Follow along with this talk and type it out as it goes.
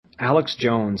Alex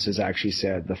Jones has actually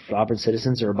said the sovereign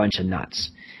citizens are a bunch of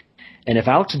nuts. And if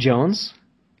Alex Jones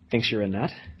thinks you're a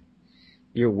nut,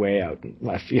 you're way out in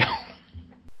left field.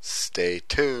 Stay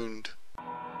tuned.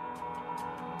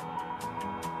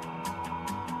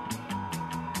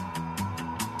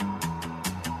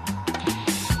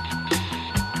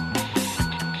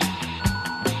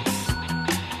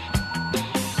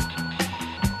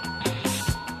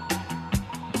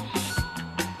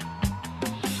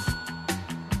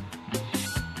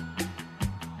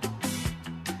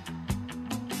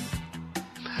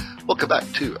 Welcome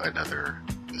back to another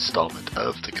installment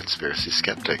of The Conspiracy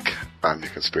Skeptic. I'm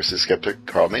your Conspiracy Skeptic,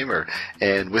 Carl Mamer,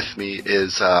 and with me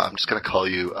is, I'm just going to call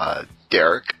you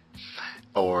Derek,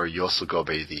 or you also go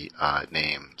by the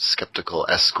name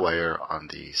SkepticalEsquire on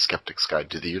the Skeptic's Guide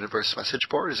to the Universe message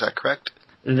board. Is that correct?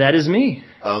 That is me.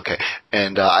 Okay,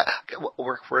 and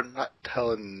we're not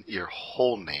telling your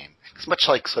whole name. It's much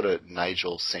like sort of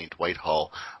Nigel St.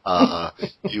 Whitehall.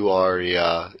 You are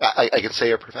I can say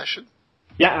your profession?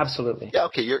 Yeah, absolutely. Yeah,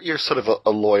 okay, you're sort of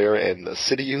a lawyer in the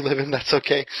city you live in, that's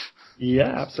okay? Yeah,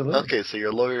 absolutely. Okay, so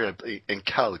you're a lawyer in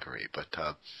Calgary, but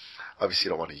obviously you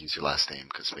don't want to use your last name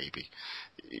because maybe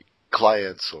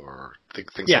clients or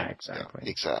things. Yeah, exactly.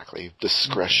 Yeah, exactly.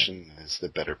 Discretion is the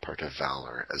better part of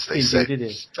valor, as they Indeed say. It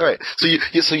is. All right,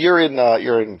 so you're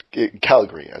in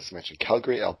Calgary, as mentioned,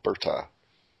 Calgary, Alberta.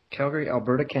 Calgary,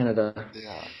 Alberta, Canada.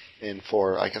 Yeah. And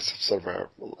for, I guess, sort of our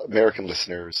American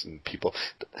listeners and people,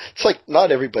 it's like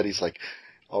not everybody's like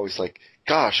always like,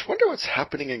 gosh, wonder what's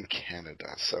happening in Canada.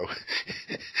 So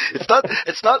it's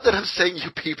not that I'm saying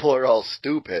you people are all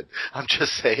stupid. I'm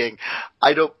just saying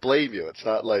I don't blame you. It's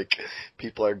not like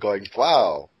people are going,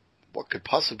 wow, what could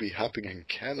possibly be happening in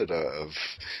Canada of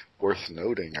worth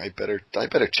noting? I better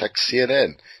check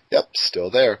CNN. Yep,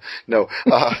 still there. No,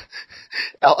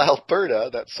 Alberta,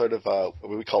 that's sort of what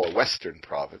we call a western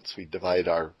province. We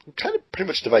pretty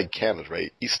much divide Canada,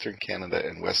 right? Eastern Canada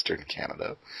and Western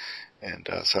Canada. And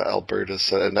so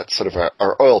Alberta's, and that's sort of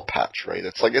our oil patch, right?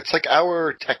 It's like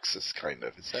our Texas, kind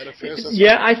of. Is that a fair assessment?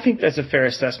 Yeah, I think that's a fair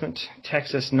assessment.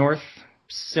 Texas North,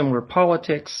 similar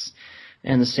politics,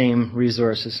 and the same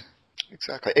resources.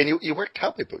 Exactly. And you wear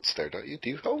cowboy boots there, don't you?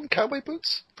 Do you own cowboy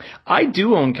boots? I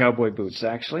do own cowboy boots,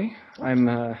 actually.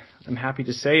 I'm happy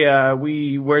to say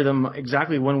we wear them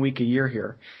exactly 1 week a year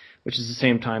here, which is the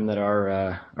same time that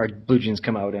our blue jeans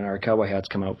come out and our cowboy hats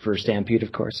come out for Stampede,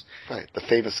 of course. Right, the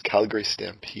famous Calgary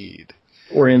Stampede.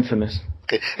 Or infamous.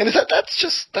 Okay, and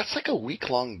that's like a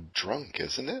week-long drunk,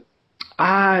 isn't it?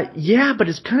 Yeah, but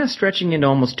it's kind of stretching into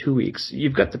almost 2 weeks.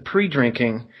 You've got the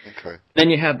pre-drinking, okay.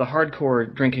 Then you have the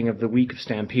hardcore drinking of the week of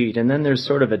Stampede, and then there's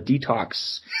sort of a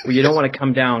detox where you don't want to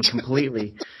come down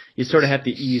completely. You sort of have to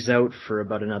ease out for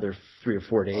about another 3 or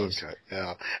 4 days. Okay,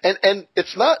 yeah. And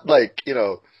it's not like,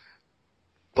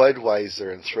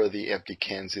 Budweiser and throw the empty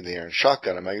cans in the air and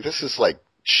shotgun. I mean, this is like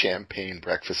champagne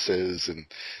breakfasts and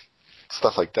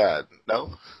stuff like that,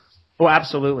 no? Oh,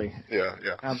 absolutely. Yeah.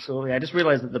 Absolutely. I just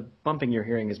realized that the bumping you're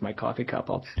hearing is my coffee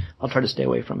cup. I'll try to stay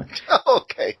away from it.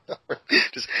 Okay.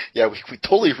 We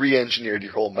totally re-engineered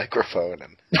your whole microphone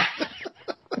and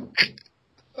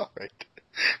all right.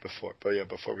 Before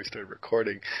we started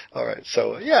recording. All right.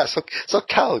 So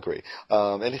Calgary.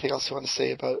 Anything else you want to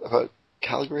say about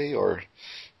Calgary or?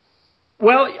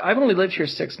 Well, I've only lived here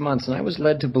 6 months, and I was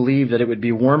led to believe that it would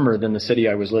be warmer than the city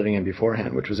I was living in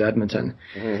beforehand, which was Edmonton,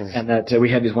 and that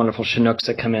we had these wonderful Chinooks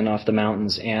that come in off the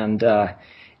mountains, and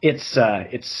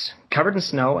it's covered in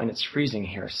snow, and it's freezing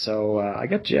here, so I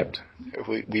got gypped.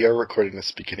 We are recording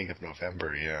this beginning of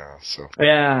November, yeah. So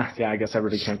yeah, I guess I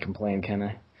really can't complain, can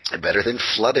I? Better than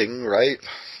flooding, right?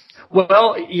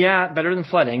 Well, yeah, better than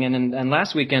flooding. And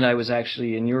last weekend I was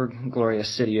actually in your glorious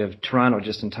city of Toronto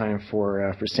just in time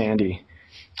for Sandy.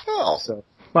 Oh. So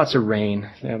lots of rain,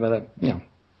 but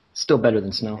still better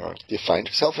than snow. Do you find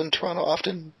yourself in Toronto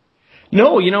often?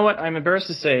 No, you know what? I'm embarrassed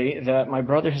to say that my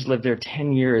brother has lived there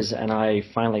 10 years, and I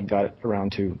finally got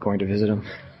around to going to visit him.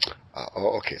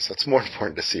 Okay, so it's more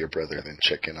important to see your brother than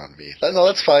check in on me. No,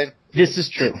 that's fine. This is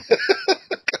true.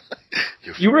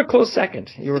 You were a close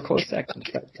second. But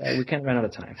we kind of ran out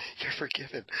of time. You're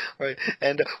forgiven. All right.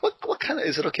 And what kind of,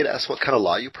 is it okay to ask what kind of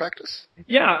law you practice?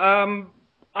 Yeah,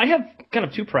 I have kind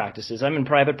of two practices. I'm in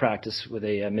private practice with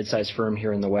a mid-sized firm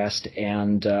here in the West,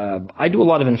 and I do a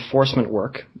lot of enforcement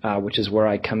work, which is where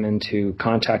I come into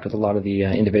contact with a lot of the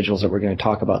individuals that we're going to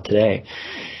talk about today.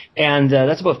 And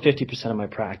that's about 50% of my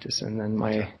practice. And then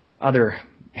my other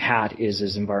hat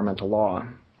is environmental law.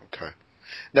 Okay.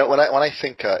 Now, when I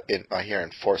think I hear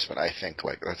enforcement, I think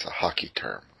like that's a hockey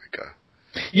term.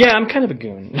 Yeah, I'm kind of a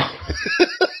goon.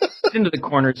 Into the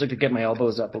corners, like to get my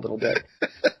elbows up a little bit.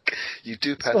 You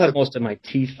do I still have most of my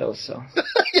teeth, though, so.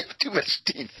 You have too much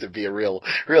teeth to be a real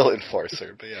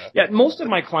enforcer, but yeah. Yeah, most of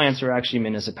my clients are actually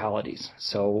municipalities.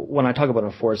 So when I talk about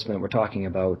enforcement, we're talking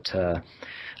about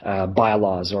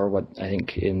bylaws, or what I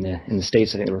think in the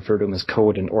States, I think they refer to them as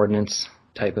code and ordinance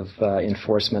type of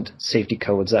enforcement, safety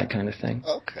codes, that kind of thing.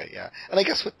 Okay, yeah. And I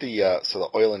guess with the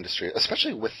oil industry,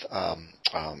 especially with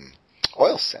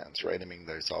oil sands, right? I mean,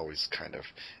 there's always kind of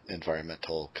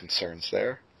environmental concerns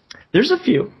there. There's a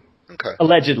few. Okay.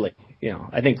 Allegedly.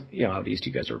 I think,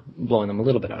 obviously you guys are blowing them a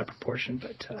little bit out of proportion,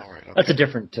 but okay. That's a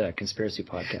different conspiracy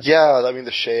podcast. Yeah, I mean,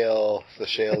 the shale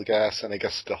gas, and I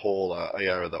guess the whole,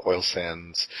 the oil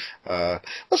sands.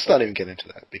 Let's not even get into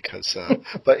that because, now,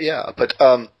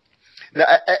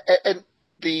 and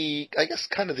I guess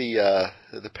kind of the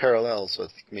parallels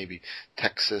with maybe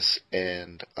Texas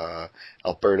and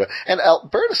Alberta. And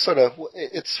Alberta sort of,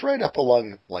 it's right up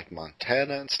along like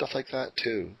Montana and stuff like that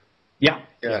too. Yeah.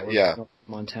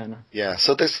 Montana. Yeah,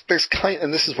 so there's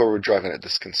and this is where we're driving at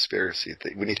this conspiracy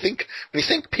thing. When you think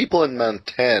people in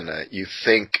Montana, you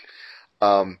think,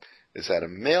 is that a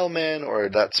mailman, or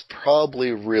that's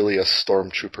probably really a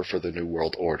stormtrooper for the New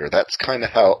World Order? That's kind of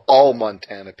how all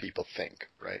Montana people think,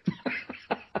 right?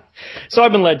 So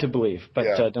I've been led to believe,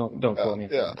 but don't quote me.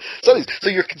 Yeah. So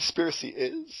your conspiracy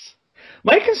is?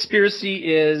 My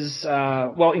conspiracy is,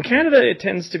 in Canada it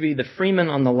tends to be the freeman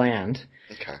on the land.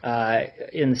 Okay.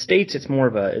 In the States, it's more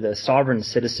of the sovereign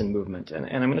citizen movement, and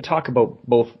I'm going to talk about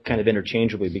both kind of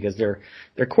interchangeably because their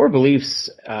core beliefs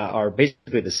are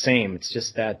basically the same. It's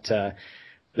just that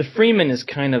the freeman is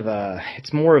kind of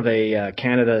it's more of a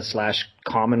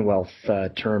Canada/Commonwealth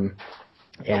term,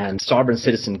 and sovereign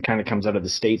citizen kind of comes out of the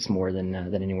States more than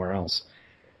anywhere else.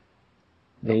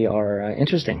 They are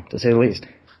interesting, to say the least.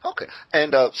 Okay,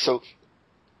 and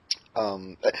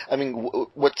I mean,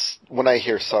 when I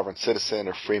hear sovereign citizen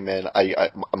or freeman,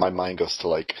 my mind goes to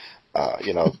like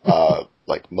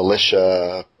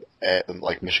militia, and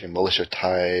like Michigan militia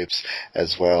types,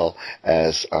 as well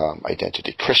as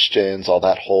identity Christians. All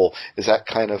that is that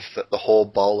kind of the whole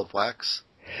ball of wax?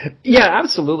 Yeah,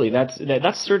 absolutely.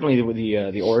 That's certainly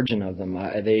the origin of them.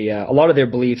 A lot of their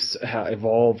beliefs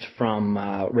evolved from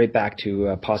right back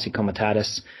to posse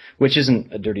comitatus, which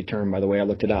isn't a dirty term, by the way. I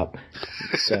looked it up.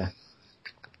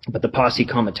 But the posse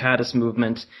comitatus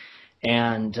movement,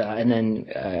 and then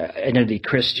identity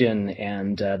Christian,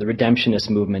 and the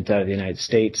redemptionist movement out of the United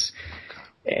States,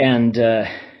 and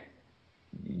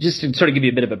just to sort of give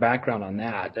you a bit of a background on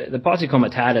that, the posse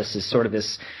comitatus is sort of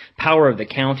this power of the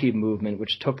county movement,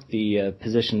 which took the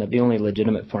position that the only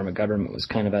legitimate form of government was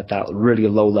kind of at that really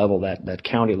low level, that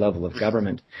county level of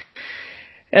government,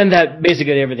 and that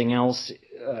basically everything else,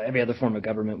 every other form of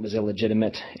government was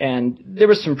illegitimate. And there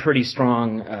was some pretty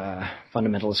strong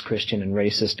fundamentalist Christian and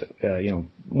racist,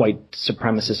 white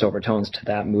supremacist overtones to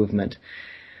that movement.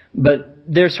 But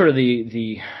they're sort of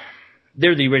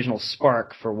they're the original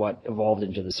spark for what evolved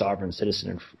into the sovereign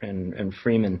citizen and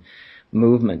freeman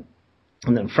movement.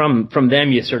 And then from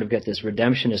them you sort of get this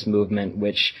redemptionist movement,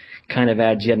 which kind of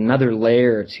adds yet another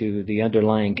layer to the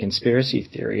underlying conspiracy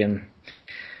theory. And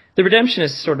the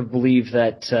redemptionists sort of believe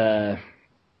that,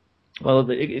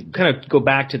 it kind of go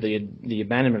back to the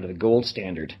abandonment of the gold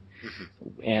standard.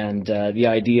 And the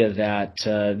idea that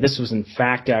this was in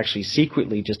fact actually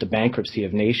secretly just a bankruptcy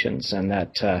of nations, and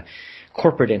that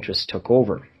corporate interests took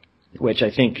over, which I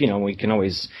think, we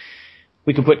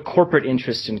can put corporate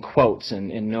interests in quotes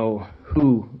and know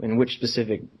who and which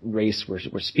specific race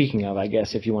we're speaking of, I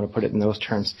guess, if you want to put it in those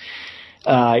terms.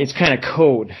 It's kind of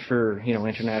code for,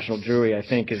 international Jewry, I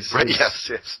think, is, right, yes.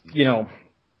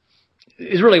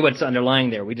 Is really what's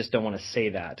underlying there. We just don't want to say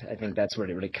that. I think that's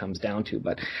what it really comes down to.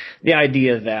 But the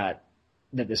idea that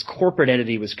this corporate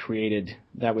entity was created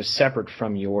that was separate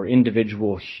from your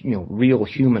individual, real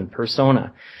human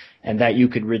persona, and that you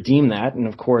could redeem that, and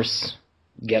of course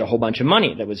get a whole bunch of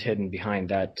money that was hidden behind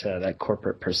that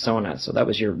corporate persona. So that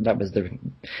was the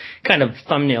kind of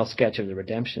thumbnail sketch of the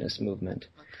redemptionist movement.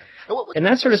 Okay. And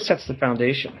that sort of sets the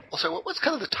foundation. So what's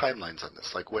kind of the timelines on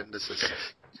this? Like, when does this?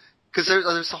 Because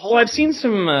there's a whole. Well, I've seen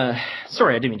some.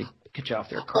 Sorry, I didn't mean to cut you off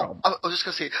there, Carl. I was just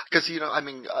gonna say, because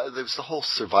there's the whole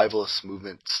survivalist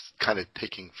movement kind of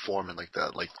taking form in like the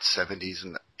 70s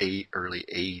and early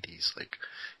 80s,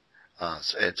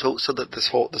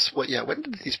 when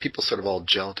did these people sort of all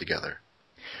gel together?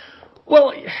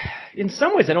 Well, in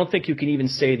some ways, I don't think you can even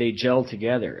say they gel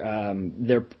together.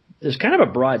 There's kind of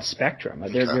a broad spectrum.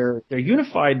 They're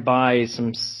unified by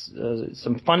some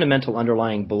fundamental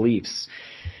underlying beliefs.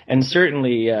 And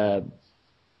certainly,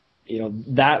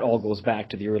 that all goes back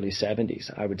to the early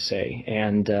 70s, I would say.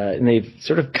 And they've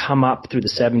sort of come up through the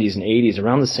 70s and 80s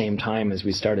around the same time as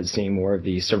we started seeing more of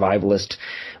the survivalist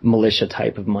militia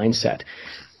type of mindset.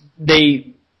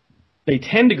 They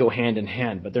tend to go hand in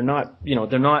hand, but they're not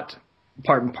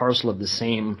part and parcel of the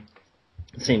same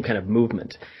kind of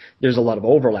movement. There's a lot of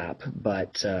overlap,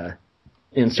 but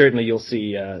and certainly you'll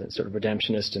see sort of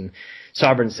redemptionist and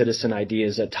sovereign citizen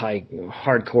ideas that tie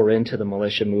hardcore into the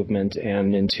militia movement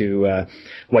and into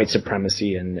white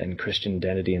supremacy and Christian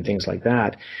identity and things like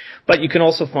that. But you can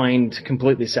also find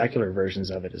completely secular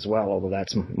versions of it as well, although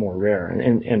that's more rare.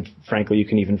 And frankly, you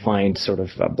can even find sort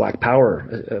of black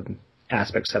power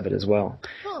aspects of it as well.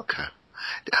 Okay.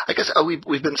 I guess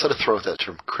we've been sort of throwing that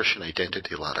term Christian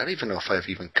identity a lot. I don't even know if I've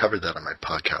even covered that on my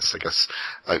podcast. I guess,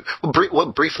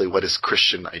 briefly, what is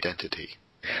Christian identity?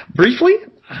 Briefly?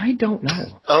 I don't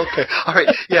know. Okay. All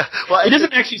right. Yeah. Well, it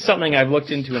isn't actually something I've looked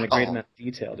into in a great amount of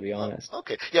detail, to be honest.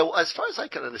 Okay. Yeah. Well, as far as I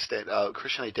can understand,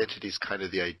 Christian identity is kind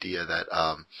of the idea that,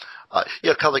 kind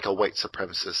of like a white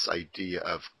supremacist idea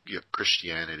of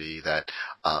Christianity that,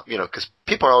 because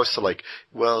people are always so like,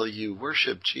 well, you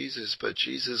worship Jesus, but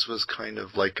Jesus was kind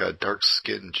of like a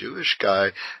dark-skinned Jewish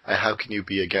guy. How can you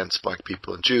be against black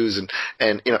people and Jews?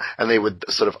 And they would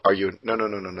sort of argue,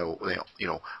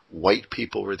 no. White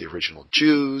people were the original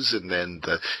Jews, and then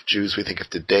the Jews we think of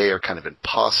today are kind of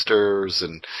imposters,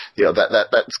 and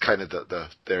that's kind of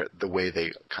the way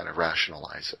they kind of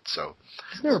rationalize it. So,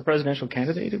 isn't there a presidential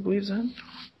candidate who believes that?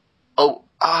 Oh,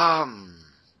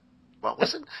 well,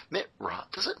 wasn't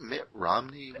doesn't Mitt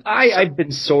Romney? I've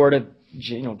been sort of,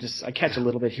 I catch a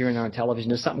little bit here and there on television.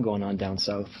 There's something going on down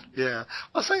south. Yeah.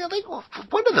 Well, I think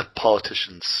one of the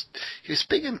politicians, he was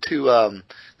big into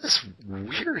this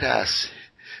weird-ass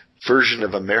version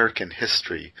of American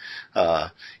history.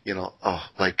 Like,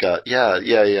 like, I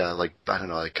don't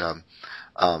know, like,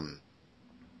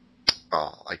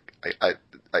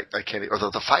 I can't, or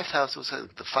the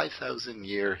 5,000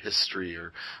 year history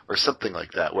or something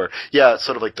like that, where,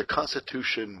 sort of like the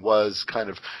Constitution was kind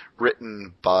of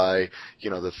written by,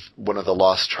 one of the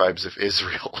lost tribes of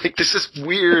Israel. Like, this is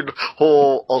weird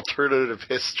whole alternative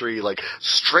history, like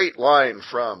straight line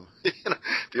from,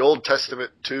 the Old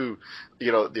Testament to,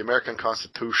 the American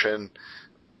Constitution,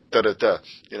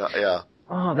 yeah.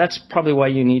 Oh, that's probably why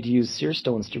you need to use seer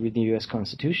stones to read the U.S.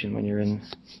 Constitution when you're in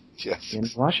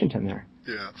Washington there.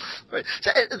 Yeah, right.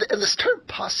 So, and this term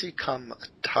posse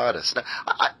comitatus. Now,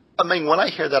 I mean, when I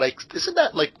hear that, isn't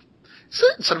it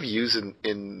sort of used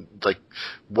in like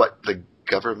what the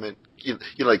government,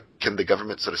 like, can the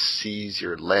government sort of seize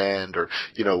your land, or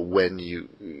when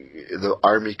the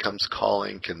army comes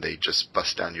calling, can they just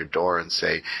bust down your door and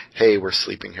say, "Hey, we're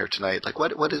sleeping here tonight"? Like,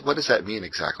 what does that mean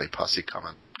exactly? Posse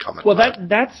comitatus. Well,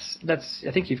 that's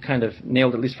I think you've kind of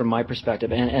nailed, at least from my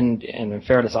perspective, and in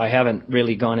fairness, I haven't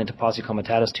really gone into posse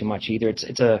comitatus too much either.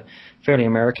 It's a fairly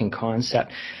American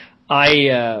concept.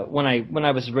 When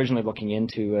I was originally looking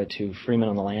into to Freemen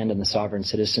on the Land and the sovereign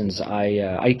citizens,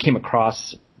 I came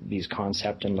across these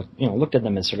concepts and looked at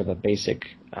them as sort of a basic,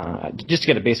 just to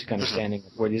get a basic understanding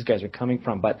of where these guys are coming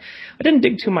from. But I didn't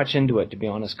dig too much into it, to be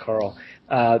honest, Carl.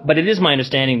 But it is my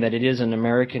understanding that it is an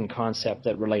American concept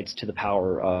that relates to the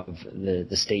power of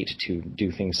the state to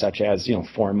do things such as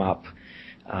form up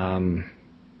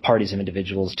parties of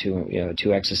individuals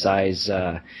to exercise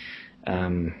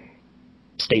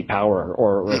state power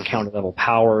or county level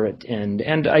power,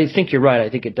 and I think you're right. I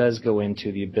think it does go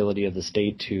into the ability of the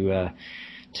state to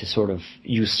sort of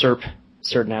usurp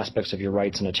certain aspects of your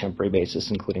rights on a temporary basis,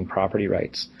 including property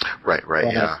rights. Right,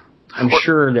 yeah. I'm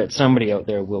sure that somebody out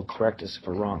there will correct us if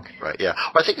we're wrong. Right, yeah.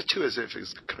 Well, I think it too is, if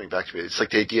it's coming back to me, it's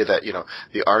like the idea that,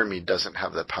 the army doesn't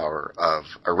have the power of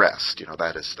arrest,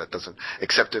 that doesn't,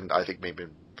 except in, I think, maybe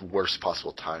the worst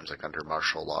possible times, like under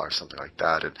martial law or something like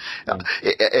that. And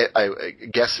I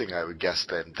would guess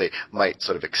then they might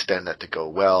sort of extend that to go,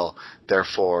 well,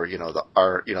 therefore,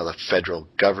 the federal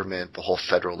government, the whole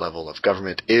federal level of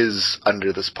government is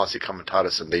under this posse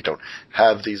comitatus, and they don't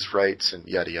have these rights, and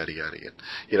yada yada yada.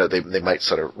 And, they might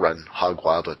sort of run hog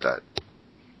wild with that.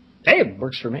 Hey, it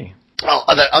works for me. Oh,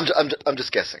 I'm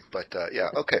just guessing, but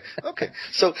okay.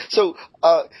 So,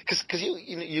 because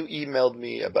you emailed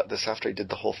me about this after I did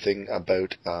the whole thing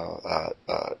about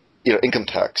income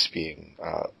tax being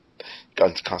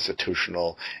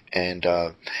unconstitutional, and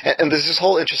there's this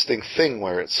whole interesting thing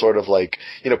where it's sort of like,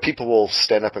 people will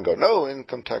stand up and go, no,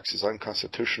 income tax is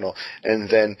unconstitutional, and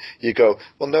then you go,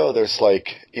 well, no, there's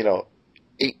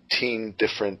 18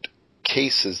 different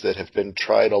cases that have been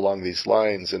tried along these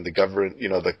lines, and the government,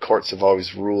 the courts have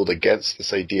always ruled against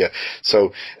this idea.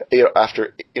 So,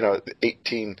 after,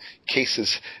 18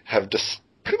 cases have just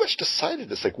pretty much decided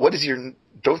this. Like,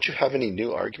 don't you have any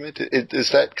new argument?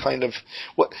 Is that kind of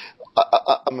what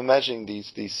I'm imagining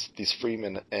these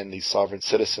freemen and these sovereign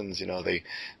citizens,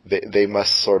 they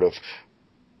must sort of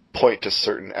point to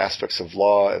certain aspects of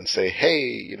law and say,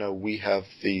 hey, we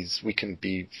can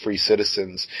be free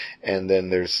citizens, and then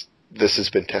this has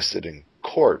been tested in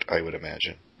court, I would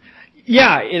imagine.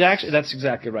 Yeah, that's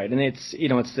exactly right, and it's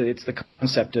the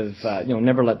concept of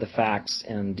never let the facts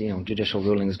and judicial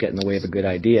rulings get in the way of a good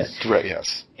idea. Right.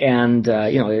 Yes. And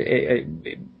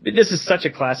this is such a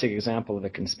classic example of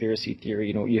a conspiracy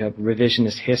theory. You have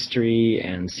revisionist history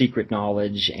and secret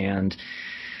knowledge, and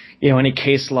any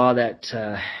case law that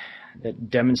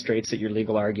demonstrates that your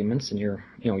legal arguments and your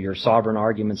sovereign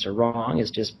arguments are wrong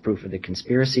is just proof of the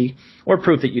conspiracy, or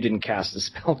proof that you didn't cast the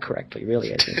spell correctly,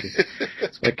 really, I think is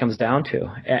what it comes down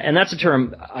to. And that's a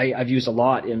term I've used a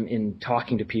lot in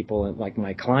talking to people like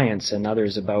my clients and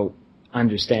others about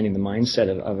understanding the mindset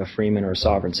of a freeman or a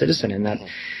sovereign citizen, and that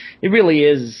it really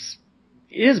is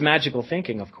magical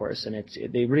thinking, of course, and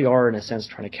they really are, in a sense,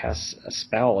 trying to cast a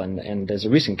spell. And there's a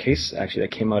recent case, actually,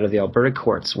 that came out of the Alberta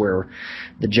courts where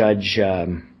the judge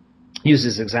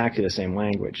uses exactly the same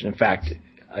language. And in fact,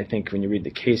 I think when you read the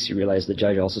case, you realize the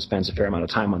judge also spends a fair amount of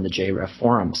time on the JREF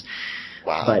forums.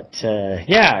 Wow. But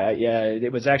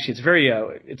it was actually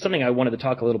it's something I wanted to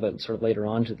talk a little bit sort of later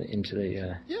on into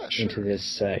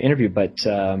this interview. But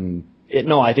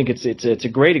I think it's a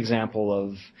great example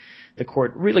of the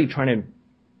court really trying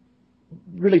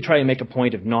to make a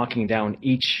point of knocking down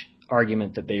each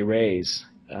argument that they raise.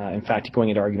 In fact, going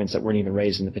into arguments that weren't even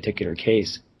raised in the particular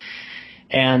case,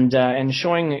 and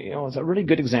showing it's a really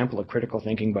good example of critical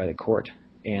thinking by the court.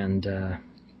 And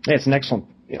it's an excellent.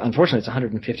 Unfortunately, it's a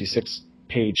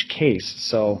 156-page case,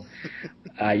 so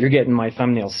you're getting my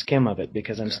thumbnail skim of it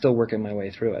because I'm still working my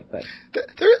way through it. But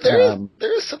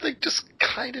there is something just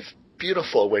kind of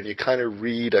beautiful when you kind of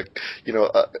read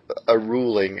a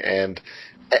ruling and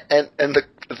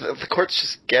the courts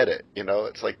just get it.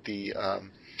 It's like the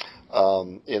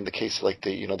in the case of like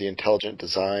the intelligent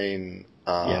design.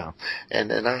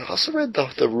 And I also read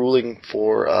the ruling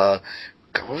for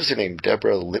what was her name,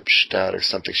 Deborah Lipstadt or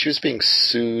something. She was being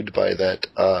sued by that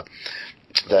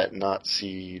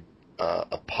Nazi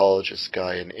apologist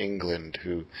guy in England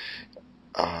who.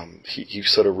 He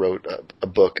sort of wrote a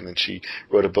book, and then she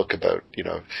wrote a book about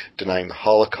denying the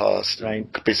Holocaust, right.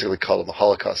 And basically called him a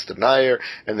Holocaust denier.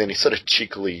 And then he sort of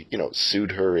cheekily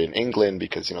sued her in England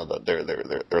because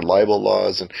their libel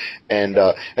laws, and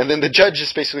then the judge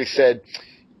just basically said,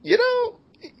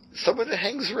 someone that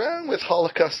hangs around with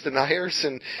Holocaust deniers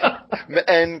and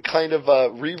kind of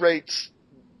rewrites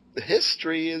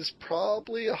history is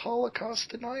probably a Holocaust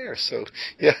denier. So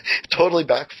yeah, totally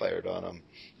backfired on him.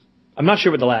 I'm not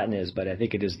sure what the Latin is, but I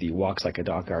think it is the walks like a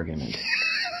dock argument.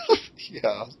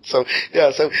 So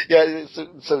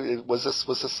was this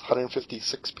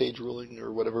 156-page ruling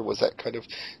or whatever? Was that kind of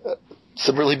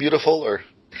some really beautiful or?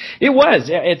 It was.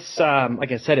 It's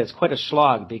like I said, it's quite a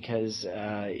slog because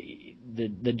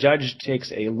the judge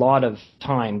takes a lot of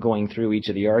time going through each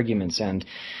of the arguments and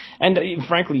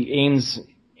frankly aims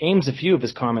a few of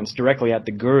his comments directly at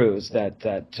the gurus that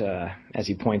as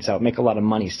he points out, make a lot of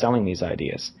money selling these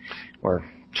ideas, or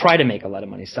try to make a lot of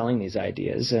money selling these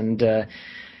ideas, and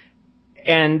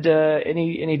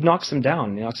he knocks them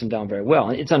down. He knocks them down very well.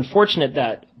 And it's unfortunate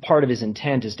that part of his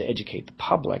intent is to educate the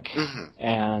public,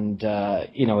 and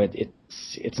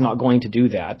it's not going to do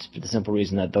that for the simple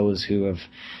reason that those who've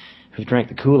drank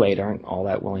the Kool-Aid aren't all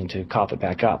that willing to cough it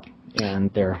back up,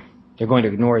 and they're going to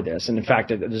ignore this. And in fact,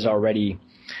 there's already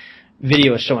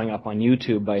videos showing up on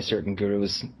YouTube by certain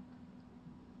gurus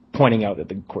pointing out that,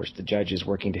 of course, the judge is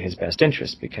working to his best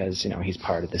interest because, he's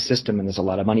part of the system and there's a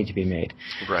lot of money to be made.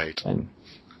 Right.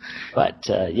 But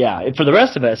for the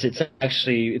rest of us, it's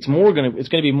going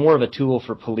to be more of a tool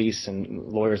for police and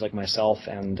lawyers like myself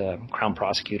and crown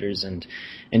prosecutors and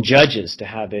judges to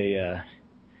have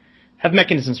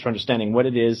mechanisms for understanding what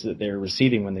it is that they're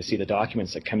receiving when they see the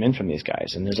documents that come in from these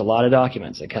guys. And there's a lot of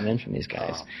documents that come in from these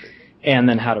guys. Oh. And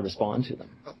then how to respond to them.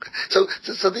 Okay.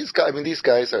 So these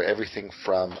guys are everything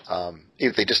from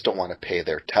either they just don't want to pay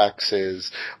their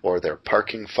taxes or their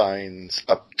parking fines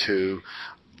up to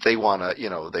they want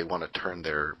to turn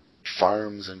their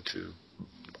farms into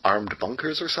armed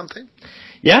bunkers or something.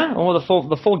 Yeah, well,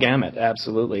 the full gamut,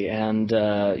 absolutely. And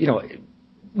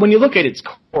when you look at its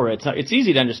core, it's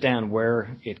easy to understand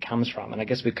where it comes from. And I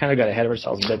guess we've kind of got ahead of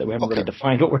ourselves a bit that we haven't really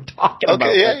defined what we're talking about.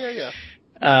 Okay, yeah.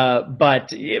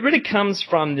 But it really comes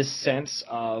from this sense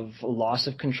of loss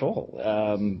of control.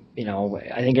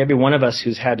 I think every one of us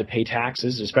who's had to pay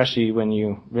taxes, especially when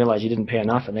you realize you didn't pay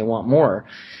enough and they want more,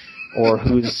 or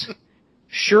who's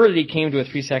surely came to a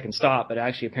 3-second stop, but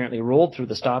actually apparently rolled through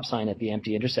the stop sign at the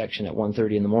empty intersection at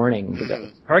 1:30 in the morning with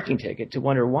a parking ticket, to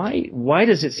wonder why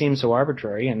does it seem so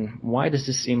arbitrary, and why does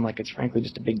this seem like it's frankly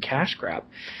just a big cash grab?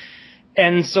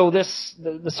 And so the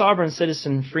sovereign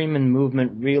citizen freeman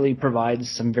movement really provides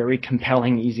some very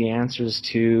compelling, easy answers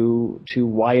to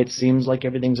why it seems like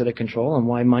everything's out of control and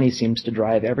why money seems to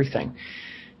drive everything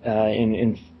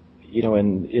in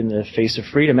the face of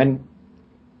freedom,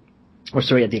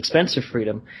 at the expense of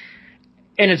freedom.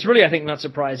 And it's really, I think, not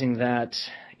surprising that,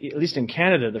 at least in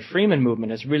Canada, the Freeman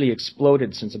movement has really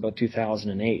exploded since about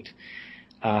 2008.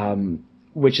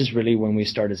 Which is really when we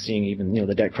started seeing even,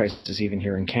 the debt crisis even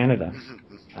here in Canada.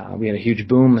 We had a huge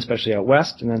boom, especially out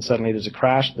west, and then suddenly there's a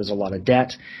crash, there's a lot of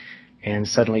debt, and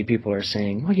suddenly people are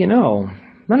saying, well,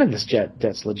 none of this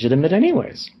debt's legitimate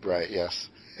anyways. Right, yes.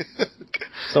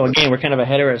 So again, we're kind of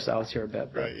ahead of ourselves here a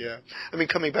bit. Right, yeah. I mean,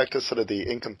 coming back to sort of the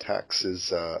income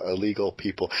taxes, illegal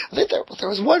people, I think there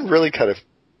was one really kind of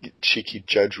cheeky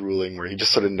judge ruling where he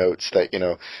just sort of notes that,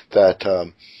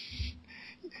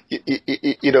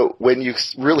 when you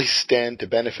really stand to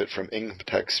benefit from income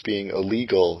tax being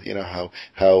illegal,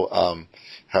 how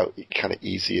kind of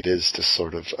easy it is to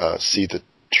sort of see the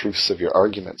truths of your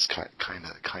arguments, kind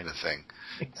of thing.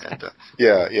 Exactly.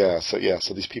 And,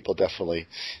 so these people definitely,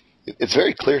 it's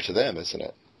very clear to them, isn't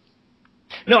it?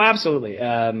 No, absolutely.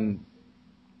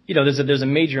 There's a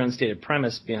major unstated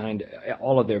premise behind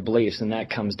all of their beliefs, and that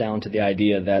comes down to the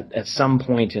idea that at some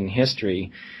point in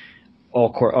history,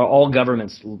 all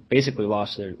governments basically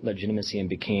lost their legitimacy and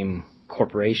became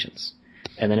corporations.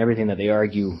 And then everything that they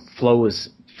argue flows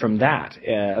from that.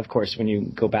 Of course, when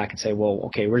you go back and say, well,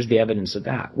 okay, where's the evidence of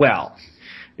that? Well,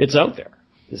 it's out there.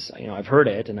 I've heard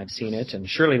it and I've seen it, and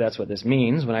surely that's what this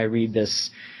means when I read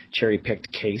this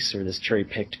cherry-picked case or this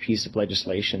cherry-picked piece of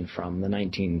legislation from the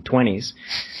 1920s.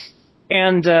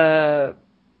 And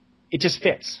it just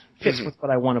fits with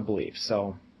what I want to believe.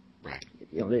 So, right.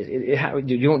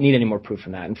 You don't need any more proof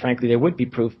from that. And frankly, there would be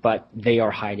proof, but they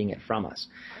are hiding it from us.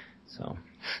 So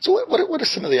what are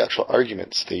some of the actual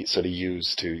arguments they sort of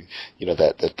use to,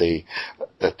 that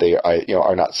they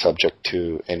are not subject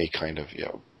to any kind of,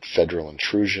 federal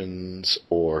intrusions,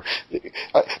 or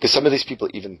because some of these people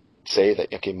even say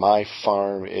that, okay, my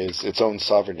farm is its own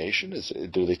sovereign nation.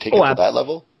 Do they take it to that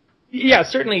level? Yeah,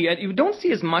 certainly. You don't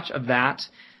see as much of that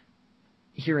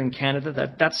here in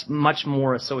Canada. That's much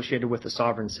more associated with the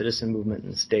sovereign citizen movement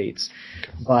in the States.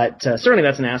 But certainly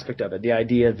that's an aspect of it, the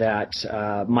idea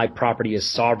that my property is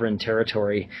sovereign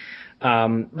territory.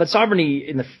 But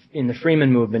sovereignty in the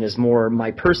Freeman movement is more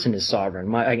my person is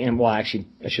sovereign. Actually,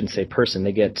 I shouldn't say person.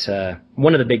 They get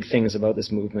one of the big things about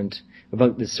this movement,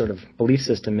 about this sort of belief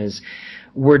system, is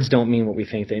words don't mean what we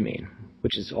think they mean,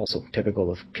 which is also typical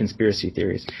of conspiracy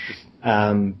theories.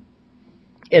 And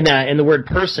the word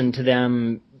person to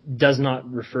them does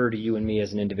not refer to you and me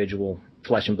as an individual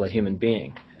flesh and blood human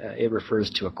being. It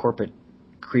refers to a corporate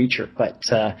creature. But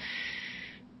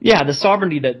the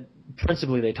sovereignty that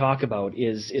principally they talk about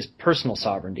is personal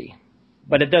sovereignty.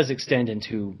 But it does extend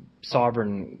into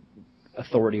sovereign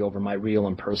authority over my real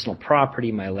and personal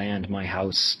property, my land, my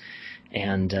house,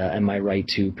 and my right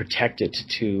to protect it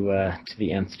to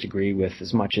the nth degree with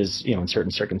as much as, in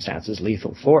certain circumstances,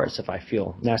 lethal force if I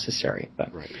feel necessary.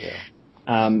 But right, yeah.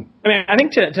 I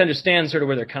think to understand sort of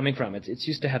where they're coming from, it's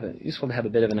useful to have a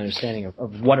bit of an understanding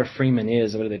of what a freeman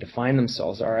is, what do they define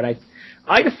themselves are, and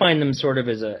I define them sort of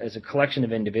as a collection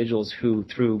of individuals who,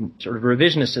 through sort of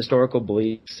revisionist historical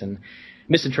beliefs and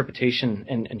misinterpretation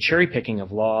and cherry picking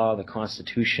of law, the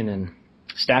Constitution, and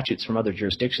statutes from other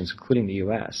jurisdictions, including the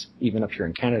U.S., even up here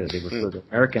in Canada, they refer to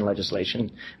American legislation,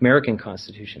 American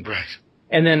Constitution. Right.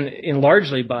 And then,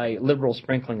 largely by liberal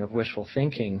sprinkling of wishful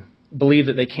thinking, believe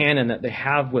that they can and that they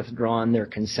have withdrawn their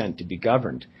consent to be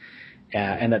governed,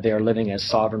 and that they are living as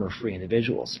sovereign or free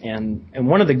individuals. And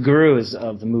one of the gurus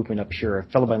of the movement up here, a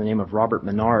fellow by the name of Robert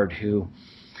Menard, who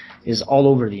is all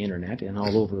over the internet and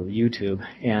all over YouTube,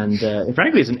 and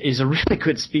frankly is a really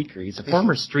good speaker. He's a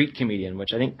former street comedian,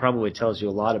 which I think probably tells you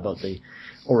a lot about the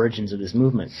origins of this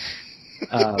movement.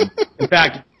 In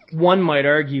fact, one might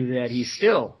argue that he's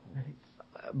still,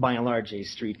 by and large, a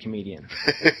street comedian.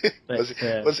 But,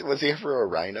 was he ever a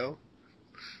rhino?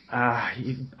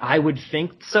 I would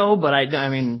think so, but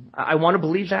I want to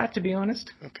believe that, to be honest.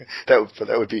 Okay,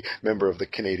 that would be member of the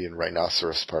Canadian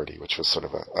Rhinoceros Party, which was sort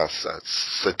of a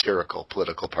satirical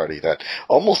political party that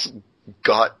almost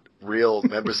got real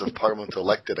members of Parliament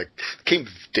elected. It came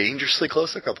dangerously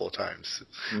close a couple of times.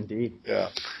 Indeed. Yeah.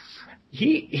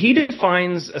 He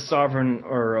defines a sovereign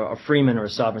or a freeman or a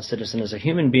sovereign citizen as a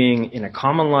human being in a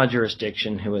common law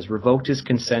jurisdiction who has revoked his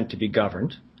consent to be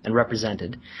governed and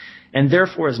represented, and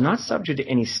therefore is not subject to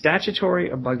any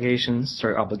statutory obligations,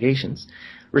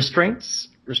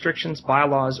 restrictions,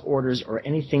 bylaws, orders, or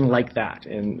anything like that.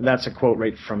 And that's a quote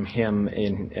right from him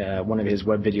in one of his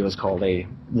web videos called The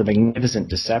Magnificent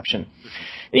Deception.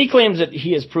 And he claims that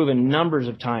he has proven numbers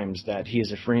of times that he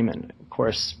is a freeman. Of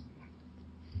course,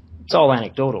 it's all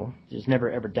anecdotal. He's never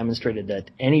ever demonstrated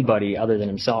that anybody other than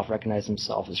himself recognized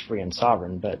himself as free and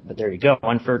sovereign. But there you go.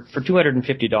 And for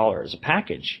 $250 a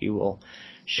package, he will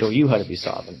show you how to be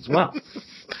sovereign as well.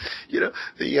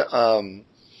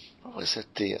 What was it?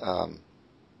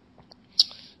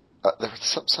 There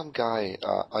was some guy,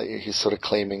 he's sort of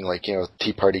claiming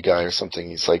Tea Party guy or something.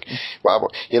 He's like,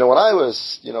 well, when I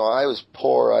was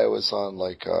poor, I was on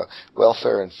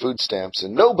welfare and food stamps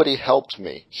and nobody helped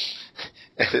me.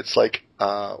 And it's like,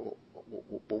 well,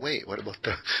 wait, what about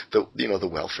the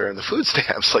welfare and the food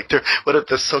stamps? What about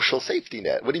the social safety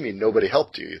net? What do you mean nobody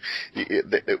helped you?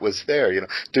 It was there,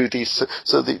 Do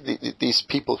these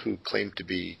people who claim to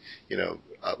be,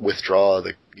 withdraw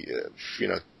the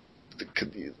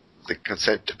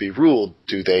consent to be ruled,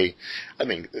 do they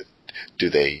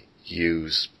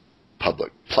use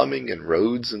public plumbing and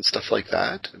roads and stuff like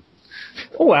that?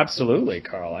 Oh, absolutely,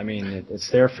 Carl. I mean, it's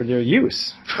there for their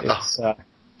use.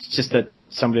 It's just that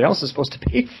somebody else is supposed to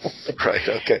pay for it. Right.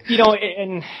 Okay.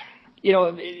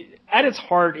 At its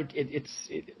heart,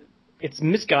 it's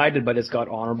misguided, but it's got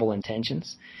honorable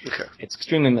intentions. Okay. It's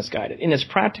extremely misguided. In its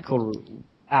practical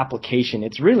application,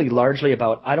 it's really largely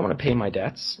about, I don't want to pay my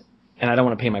debts, and I don't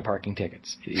want to pay my parking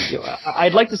tickets.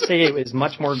 I'd like to say it was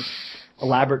much more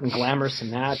elaborate and glamorous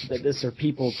than that these are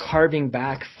people carving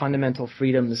back fundamental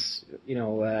freedoms,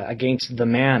 against the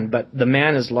man. But the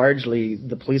man is largely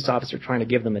the police officer trying to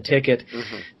give them a ticket,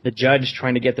 the judge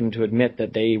trying to get them to admit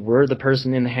that they were the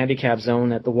person in the handicap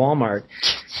zone at the Walmart,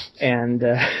 and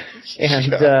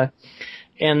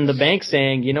the bank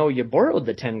saying, you borrowed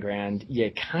the $10,000,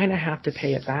 you kind of have to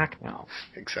pay it back now.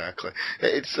 Exactly.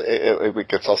 It's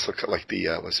also like the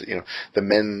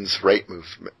men's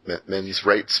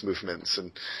rights movements,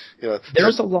 and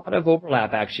there's a lot of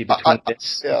overlap actually between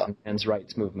this and men's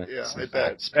rights movements. Yeah, I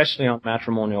bet. Especially on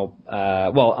matrimonial,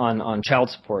 on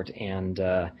child support and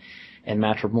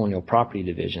matrimonial property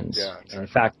divisions. Yeah, exactly. In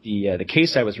fact, the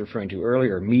case I was referring to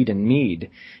earlier, Mead and Mead,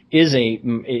 it's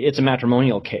a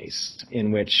matrimonial case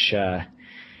in which,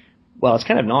 it's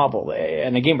kind of novel.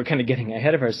 And again, we're kind of getting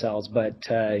ahead of ourselves, but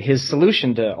his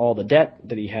solution to all the debt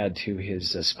that he had to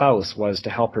his spouse was to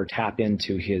help her tap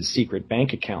into his secret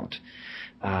bank account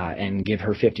and give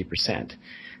her 50%,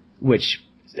 which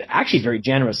is actually very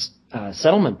generous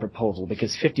settlement proposal,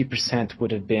 because 50%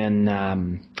 would have been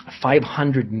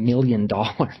 $500 million.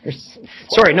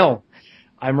 Sorry, no,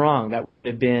 I'm wrong. That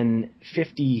would have been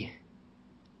 $50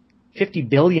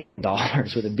 billion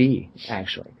with a B,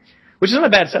 actually, which is not a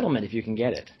bad settlement if you can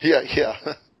get it. Yeah.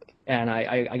 And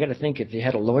I got to think, if they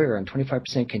had a lawyer on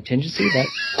 25% contingency,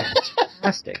 that's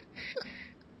fantastic.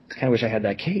 Kind of wish I had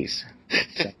that case.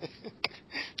 So.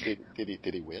 Did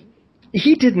he win?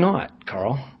 He did not,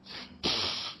 Carl.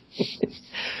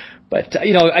 But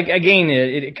again,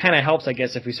 it kind of helps, I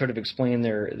guess, if we sort of explain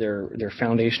their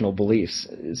foundational beliefs,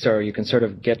 so you can sort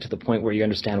of get to the point where you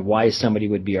understand why somebody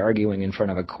would be arguing in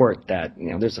front of a court that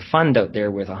there's a fund out there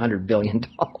with $100 billion in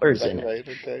it. Right.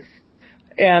 Okay.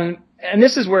 And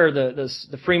this is where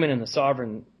the Freeman and the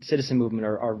sovereign citizen movement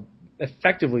are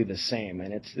effectively the same,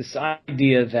 and it's this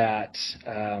idea that.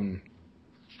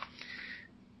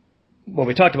 Well,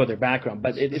 we talked about their background,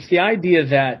 but it's the idea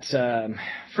that,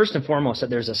 first and foremost,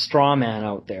 that there's a straw man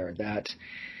out there, that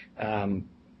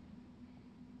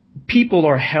people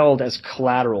are held as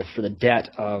collateral for the debt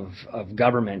of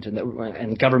government,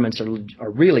 and governments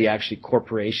are really actually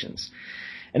corporations.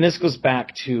 And this goes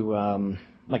back to,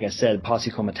 like I said,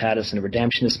 Posse Comitatus and the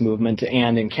Redemptionist movement,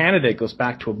 and in Canada it goes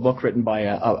back to a book written by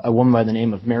a woman by the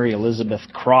name of Mary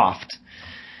Elizabeth Croft,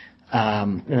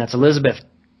 and that's Elizabeth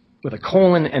with a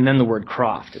colon and then the word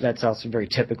Croft. That's also very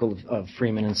typical of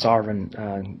Freeman and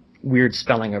Sovereign, weird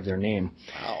spelling of their name.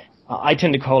 Wow. I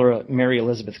tend to call her Mary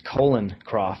Elizabeth colon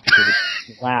Croft because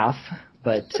it's laugh,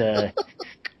 but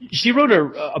she wrote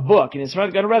a book, and it's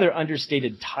got a rather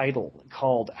understated title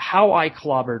called How I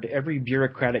Clobbered Every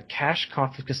Bureaucratic Cash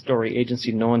Confiscatory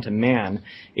Agency Known to Man,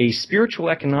 a spiritual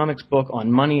economics book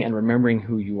on money and remembering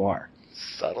who you are.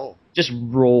 Subtle. Just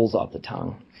rolls off the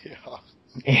tongue. Yeah.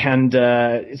 And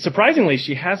surprisingly,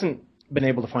 she hasn't been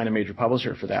able to find a major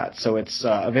publisher for that, so it's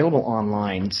available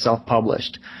online,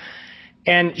 self-published.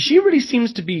 And she really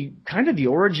seems to be kind of the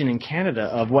origin in Canada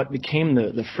of what became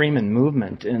the Freeman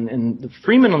movement. And the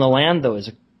Freeman on the land, though, is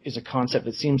a concept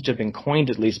that seems to have been coined,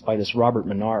 at least, by this Robert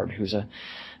Menard, who's a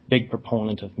big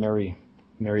proponent of Mary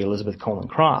Mary Elizabeth Colin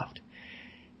Croft.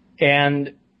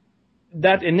 And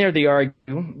that in there they argue,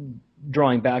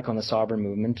 drawing back on the sovereign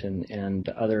movement and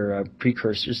other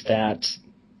precursors, that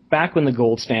back when the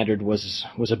gold standard was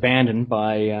abandoned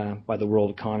by the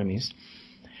world economies,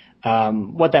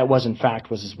 what that was in fact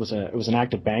was an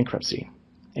act of bankruptcy,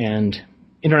 and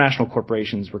international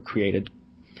corporations were created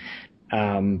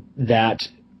that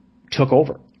took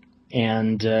over,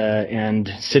 and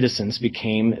citizens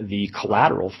became the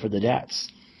collateral for the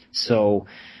debts. So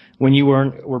when you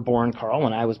were born, Carl,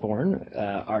 when I was born,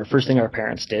 our first thing our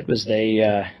parents did was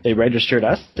they registered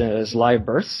us as live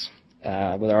births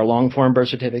with our long-form birth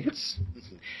certificates,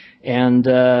 and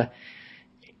got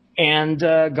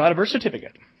a birth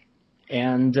certificate.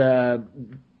 And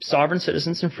sovereign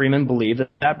citizens and freemen believe that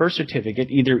that birth certificate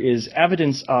either is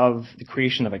evidence of the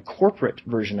creation of a corporate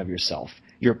version of yourself,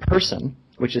 your person,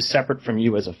 which is separate from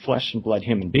you as a flesh and blood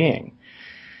human being,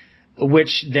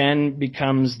 which then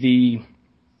becomes the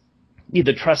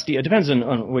trustee. It depends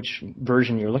on which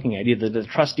version you're looking at, either the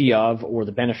trustee of or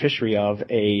the beneficiary of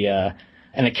an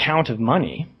account of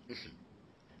money,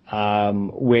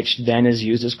 which then is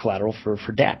used as collateral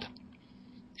for debt.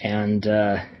 And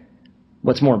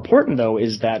what's more important, though,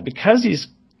 is that because these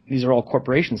are all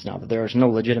corporations now, that there's no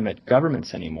legitimate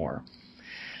governments anymore,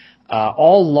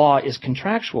 all law is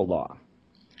contractual law.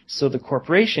 So the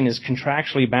corporation is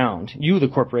contractually bound. You, the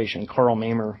corporation, Carl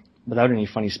Mamer, without any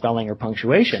funny spelling or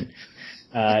punctuation,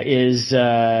 is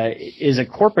a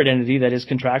corporate entity that is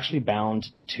contractually bound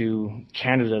to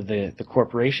Canada, the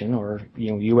corporation, or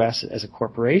U.S. as a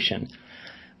corporation,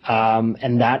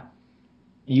 and that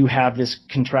you have this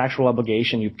contractual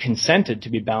obligation. You've consented to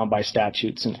be bound by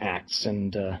statutes and acts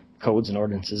and codes and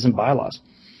ordinances and bylaws,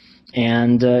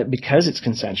 and because it's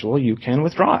consensual, you can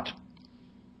withdraw it,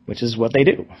 which is what they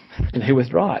do. They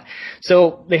withdraw it.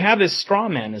 So they have this straw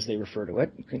man, as they refer to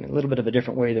it, in a little bit of a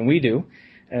different way than we do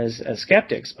as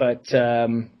skeptics, but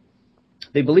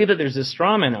they believe that there's this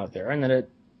straw man out there, and that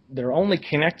they're only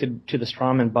connected to the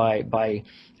straw man by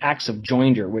acts of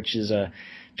joinder, which is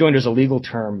joinder is a legal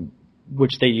term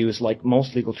which they use, like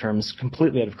most legal terms,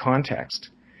 completely out of context,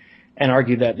 and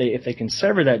argue that if they can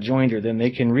sever that joinder, then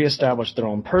they can reestablish their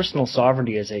own personal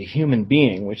sovereignty as a human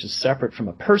being, which is separate from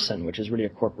a person, which is really a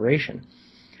corporation.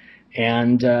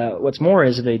 And what's more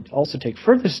is they also take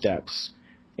further steps.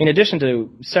 In addition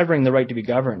to severing the right to be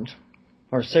governed,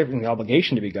 or severing the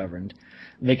obligation to be governed,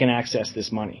 they can access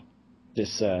this money,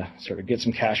 this sort of get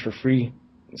some cash for free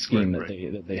scheme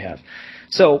that they have.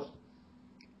 So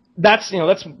that's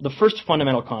the first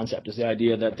fundamental concept, is the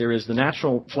idea that there is the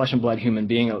natural flesh and blood human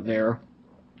being out there,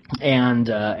 and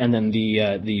then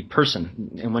the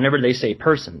person. And whenever they say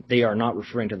person, they are not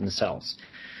referring to themselves;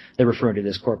 they're referring to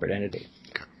this corporate entity.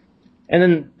 And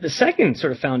then the second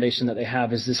sort of foundation that they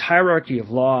have is this hierarchy of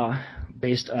law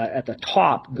based at the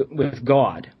top with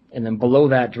God, and then below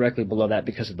that, directly below that,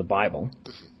 because of the Bible,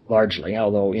 largely.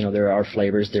 Although there are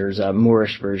flavors. There's a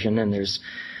Moorish version, and there's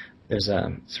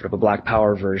a sort of a Black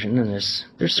Power version, and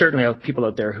there's certainly people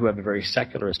out there who have a very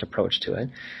secularist approach to it.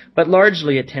 But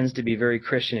largely it tends to be very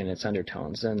Christian in its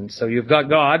undertones. And so you've got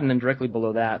God, and then directly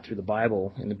below that, through the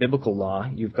Bible, in the biblical law,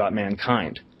 you've got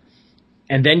mankind.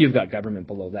 And then you've got government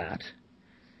below that.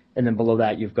 And then below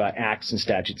that, you've got acts and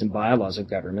statutes and bylaws of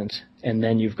government. And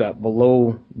then you've got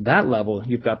below that level,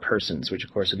 you've got persons, which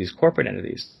of course are these corporate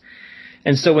entities.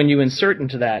 And so when you insert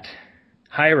into that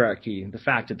hierarchy the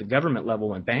fact that the government level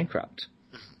went bankrupt,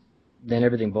 then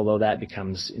everything below that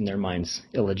becomes, in their minds,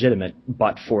 illegitimate,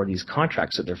 but for these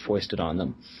contracts that they're foisted on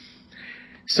them.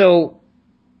 So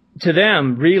to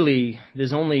them, really,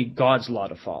 there's only God's law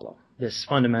to follow, this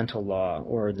fundamental law,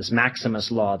 or this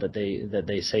Maximus law that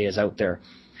they say is out there.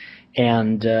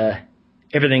 And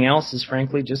everything else is,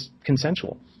 frankly, just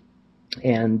consensual.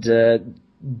 And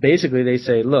basically they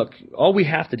say, look, all we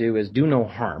have to do is do no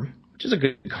harm, which is a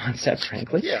good concept,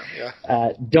 frankly.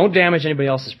 Yeah. Don't damage anybody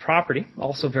else's property,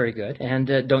 also very good.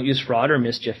 And don't use fraud or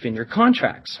mischief in your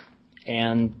contracts.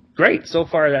 And great, so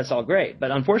far that's all great.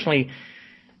 But unfortunately,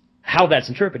 how that's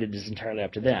interpreted is entirely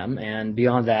up to them. And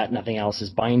beyond that, nothing else is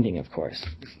binding, of course.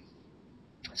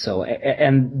 So,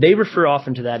 and they refer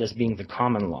often to that as being the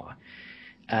common law.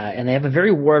 And they have a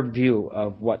very warped view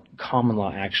of what common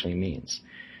law actually means.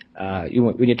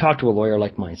 When you talk to a lawyer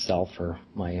like myself or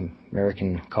my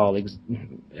American colleagues,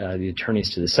 the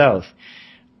attorneys to the South,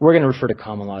 we're going to refer to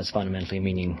common law as fundamentally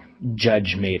meaning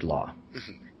judge-made law.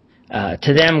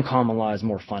 To them, common law is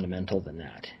more fundamental than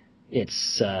that.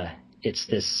 It's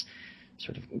this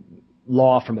sort of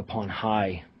law from upon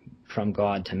high, from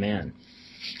God to man.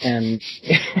 And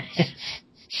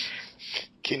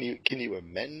Can you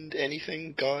amend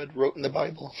anything God wrote in the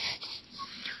Bible?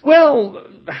 Well,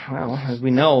 as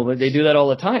we know, they do that all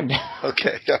the time.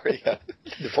 Okay, all right, yeah.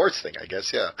 Divorce thing, I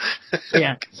guess, yeah.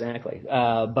 Yeah, exactly.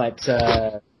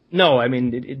 No, I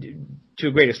mean, to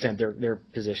a great extent, their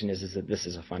position is that this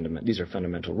is these are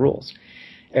fundamental rules.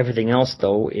 Everything else,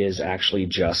 though, is actually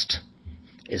just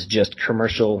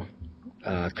commercial,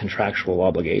 contractual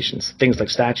obligations. Things like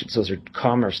statutes, those are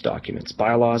commerce documents.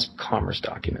 Bylaws, commerce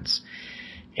documents.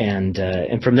 And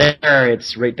from there,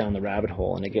 it's right down the rabbit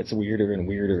hole, and it gets weirder and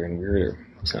weirder and weirder.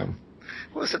 So,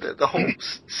 Was it the whole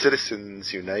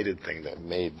Citizens United thing that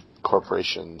made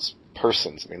corporations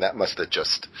persons? I mean, that must have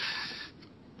just,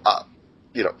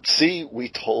 see, we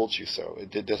told you so.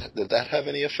 Did that have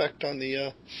any effect on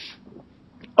the?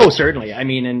 Oh, certainly. I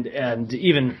mean, and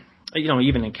even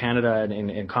in Canada and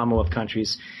in Commonwealth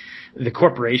countries, the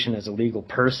corporation as a legal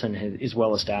person is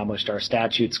well established. Our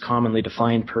statutes commonly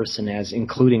define person as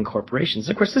including corporations.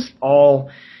 Of course, this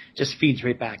all just feeds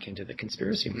right back into the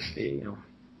conspiracy.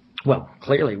 Well,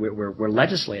 clearly we're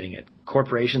legislating it.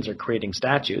 Corporations are creating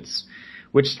statutes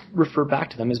which refer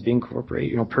back to them as being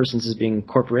persons as being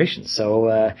corporations.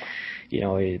 So,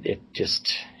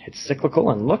 it's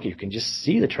cyclical. And look, you can just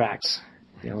see the tracks.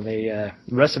 The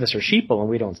rest of us are sheeple and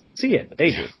we don't see it, but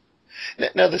they do.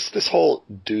 Now, this whole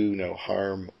do no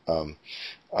harm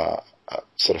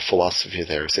sort of philosophy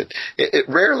there is it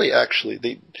rarely actually,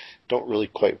 they don't really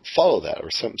quite follow that, or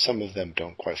some of them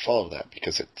don't quite follow that,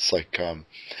 because it's like, I'm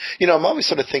always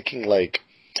sort of thinking like,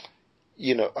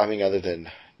 other than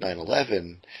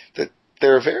 9/11, that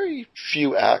there are very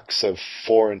few acts of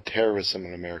foreign terrorism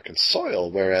on American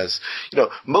soil, whereas,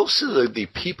 most of the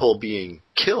people being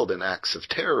killed in acts of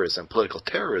terrorism, political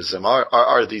terrorism,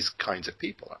 are these kinds of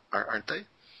people, aren't they?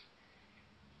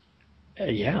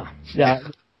 Yeah.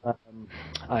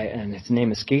 And his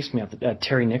name escapes me.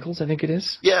 Terry Nichols, I think it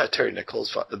is. Yeah, Terry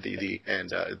Nichols, the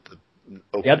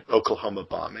Oklahoma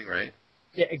bombing, right?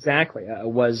 Yeah, exactly.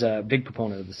 Was a big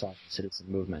proponent of the sovereign citizen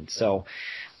movement. So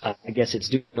I guess it's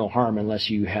do no harm unless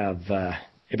you have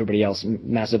everybody else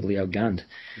massively outgunned.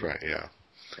 Right, yeah.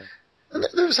 And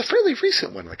there was a fairly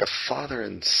recent one, like a father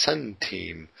and son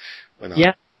team.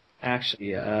 Yeah,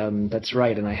 actually, that's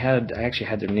right. And I actually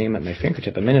had their name at my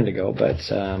fingertip a minute ago, but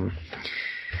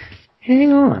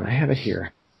hang on, I have it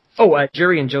here. Oh,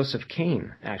 Jerry and Joseph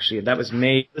Kane, actually. That was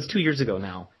 2 years ago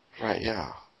now. Right,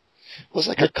 yeah. It was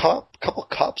like a couple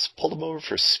cops pulled them over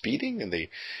for speeding, and they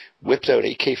whipped out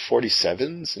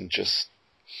AK-47s and just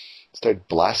started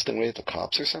blasting away at the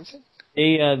cops or something?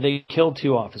 They killed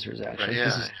 2 officers, actually.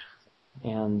 Right, yeah.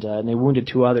 And they wounded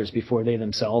 2 others before they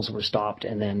themselves were stopped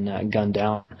and then gunned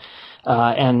down.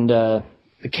 The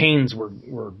Canes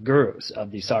were gurus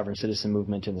of the sovereign citizen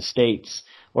movement in the States,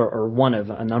 or one of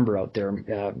a number out there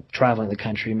traveling the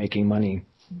country, making money,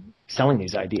 selling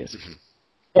these ideas. Mm-hmm.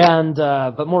 And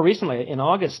but more recently, in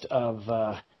August of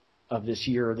this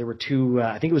year, there were 2.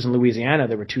 I think it was in Louisiana.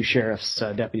 There were 2 sheriff's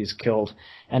deputies killed,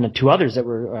 and 2 others that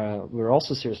were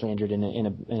also seriously injured in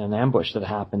an ambush that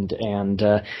happened. And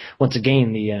once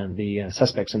again, the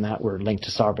suspects in that were linked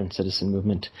to sovereign citizen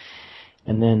movement.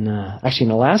 And then actually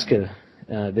in Alaska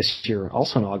this year,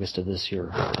 also in August of this year,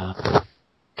 a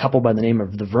couple by the name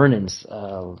of the Vernons,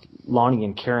 Lonnie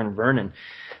and Karen Vernon,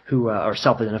 who are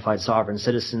self-identified sovereign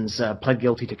citizens, pled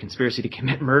guilty to conspiracy to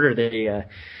commit murder. They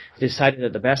decided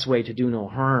that the best way to do no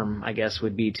harm, I guess,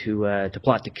 would be to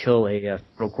plot to kill a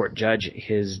federal court judge,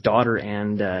 his daughter,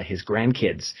 and his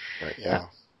grandkids. Right, yeah.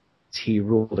 He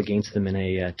ruled against them in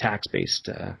a tax-based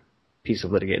piece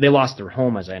of litigation. They lost their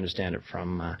home, as I understand it,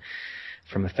 from a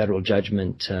federal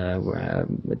judgment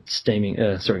stemming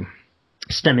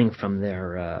from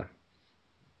their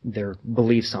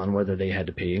beliefs on whether they had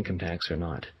to pay income tax or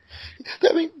not.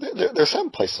 I mean, there's some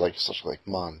places like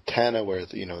Montana where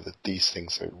that these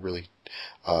things are really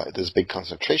there's a big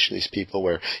concentration of these people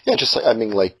where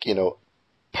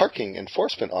parking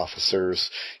enforcement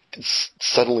officers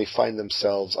suddenly find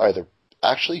themselves either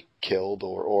actually killed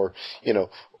or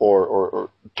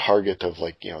target of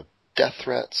death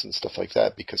threats and stuff like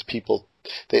that, because people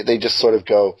they just sort of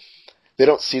go. They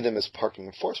don't see them as parking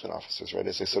enforcement officers, right?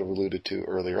 As I sort of alluded to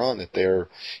earlier on, that they are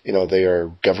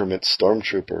government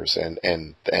stormtroopers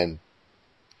and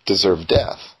deserve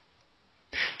death.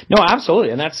 No,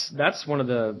 absolutely, and that's one of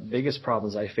the biggest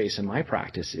problems I face in my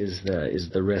practice is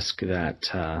the risk that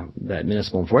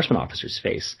municipal enforcement officers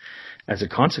face as a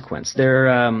consequence. They're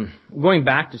going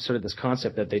back to sort of this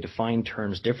concept that they define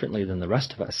terms differently than the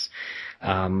rest of us.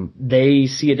 They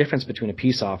see a difference between a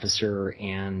peace officer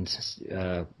and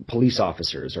police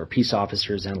officers, or peace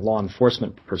officers and law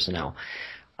enforcement personnel.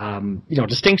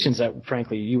 Distinctions that,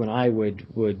 frankly, you and I would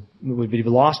be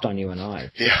lost on you and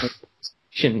I. Yeah.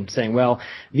 saying, well,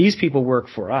 these people work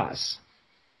for us.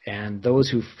 And those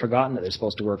who've forgotten that they're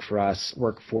supposed to work for us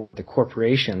work for the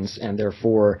corporations, and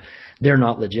therefore they're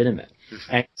not legitimate.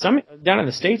 And some down in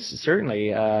the States, certainly,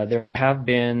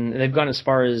 they've gone as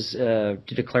far as to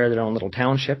declare their own little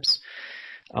townships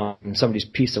on somebody's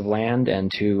piece of land,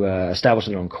 and to establish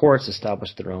their own courts,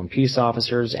 establish their own peace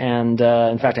officers. And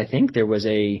in fact, I think there was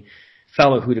a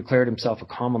fellow who declared himself a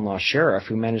common law sheriff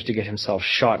who managed to get himself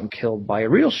shot and killed by a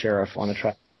real sheriff on a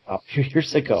traffic stop a few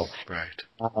years ago. Right.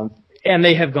 And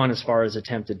they have gone as far as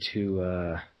attempted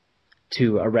to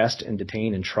arrest and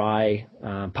detain and try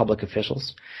public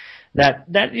officials.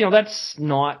 That's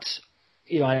not,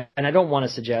 and I don't want to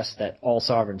suggest that all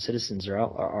sovereign citizens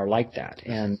are like that.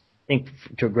 And I think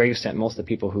to a great extent, most of the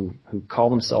people who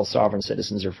call themselves sovereign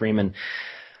citizens or freemen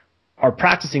are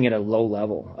practicing at a low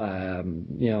level.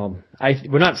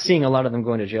 We're not seeing a lot of them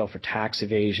going to jail for tax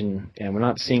evasion, and we're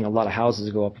not seeing a lot of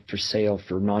houses go up for sale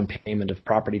for non-payment of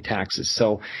property taxes.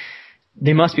 So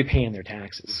they must be paying their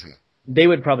taxes. Mm-hmm. They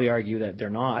would probably argue that they're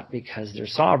not because they're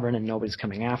sovereign and nobody's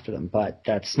coming after them, but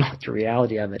that's not the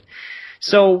reality of it.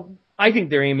 So I think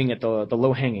they're aiming at the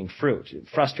low-hanging fruit,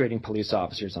 frustrating police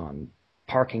officers on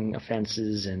parking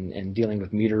offenses and dealing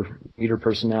with meter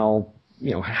personnel,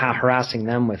 harassing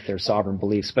them with their sovereign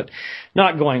beliefs, but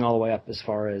not going all the way up as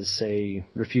far as, say,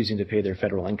 refusing to pay their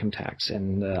federal income tax.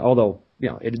 And although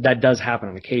that does happen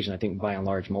on occasion, I think by and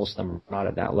large most of them are not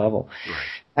at that level.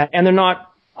 Right. And they're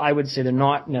not, I would say, they're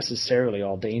not necessarily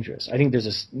all dangerous. I think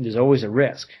there's always a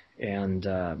risk, and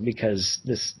because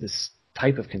this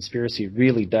type of conspiracy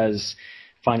really does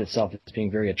find itself as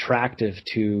being very attractive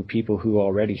to people who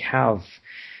already have,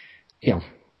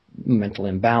 mental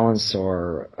imbalance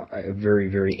or a very,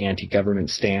 very anti-government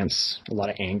stance, a lot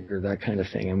of anger, that kind of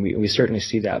thing. And we certainly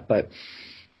see that. But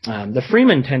the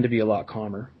Freemen tend to be a lot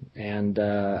calmer. And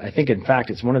I think, in fact,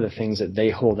 it's one of the things that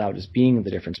they hold out as being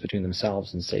the difference between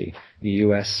themselves and, say, the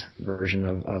U.S.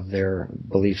 version of their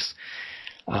beliefs.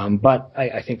 But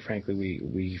I think, frankly,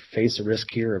 we face a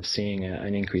risk here of seeing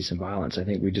an increase in violence. I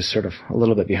think we're just sort of a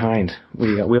little bit behind.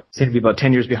 We seem to be about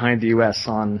 10 years behind the U.S.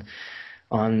 on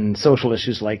social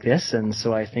issues like this, and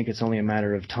so I think it's only a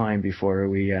matter of time before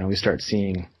we start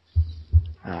seeing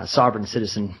sovereign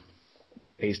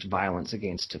citizen-based violence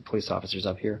against police officers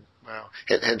up here. Wow.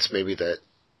 Hence, maybe that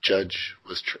judge's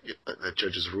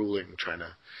ruling trying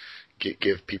to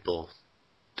give people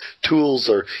tools,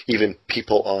 or even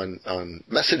people on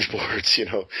message boards,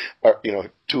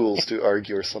 tools to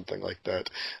argue or something like that.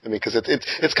 I mean, because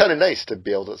it's kind of nice to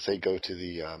be able to, say, go to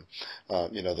the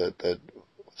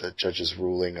judge's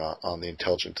ruling on the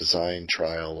intelligent design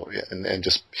trial, and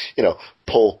just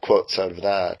pull quotes out of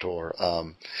that. Or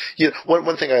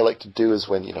one thing I like to do is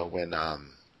when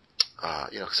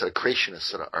sort of creationists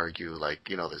sort of argue, like,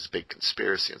 there's a big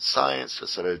conspiracy in science to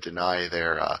sort of deny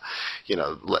their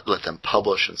let them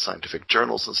publish in scientific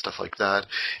journals and stuff like that.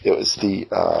 It was the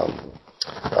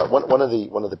one of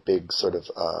the big sort of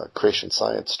creation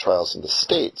science trials in the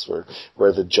States where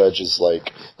the judge is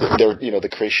like, the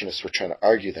creationists were trying to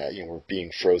argue that we're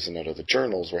being frozen out of the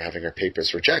journals, we're having our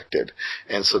papers rejected,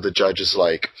 and so the judge is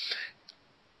like,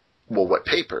 well, what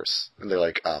papers? And they're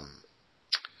like,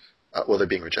 well, they're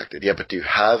being rejected. Yeah, but do you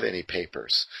have any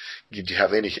papers? Do you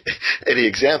have any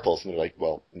examples? And they're like,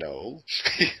 well, no.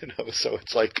 So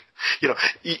it's like,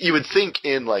 you would think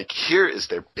in, like, here is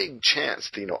their big chance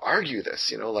to, argue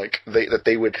this,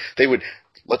 they would,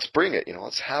 let's bring it,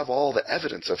 let's have all the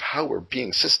evidence of how we're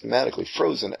being systematically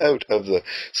frozen out of the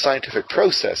scientific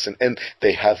process, and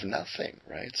they have nothing,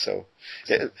 right? So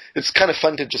it's kind of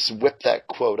fun to just whip that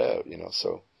quote out,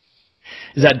 so.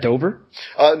 Is that Dover?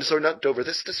 Sorry, not Dover.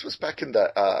 This was back in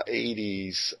the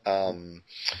 80s.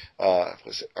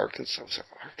 Was it Arkansas? Was it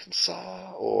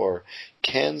Arkansas or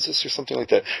Kansas or something like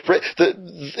that? Right.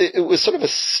 It was sort of a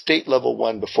state level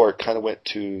one before it kind of went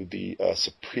to the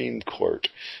Supreme Court.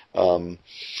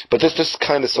 But this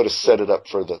kind of sort of set it up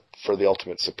for the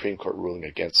ultimate Supreme Court ruling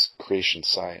against creation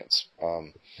science.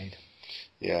 Right.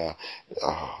 Yeah,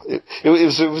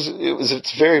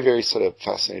 it's very, very sort of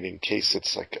fascinating case.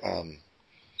 It's like,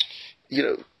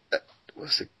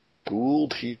 was it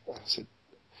Gould?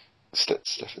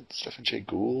 Stephen Jay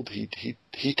Gould.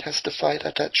 He testified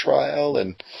at that trial,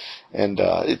 and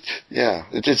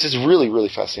it's just really, really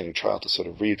fascinating trial to sort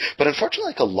of read. But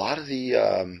unfortunately, a lot of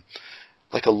the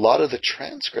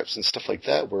transcripts and stuff like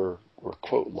that were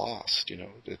quote lost.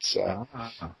 It's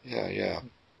yeah.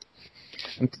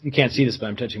 You can't see this, but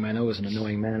I'm touching my nose in an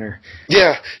annoying manner.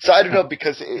 Yeah, so I don't know,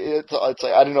 because it's like,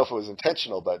 I don't know if it was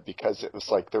intentional, but because it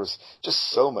was like there was just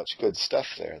so much good stuff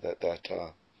there that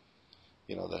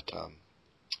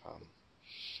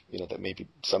that maybe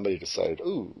somebody decided,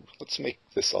 ooh, let's make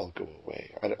this all go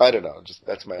away. I don't know. Just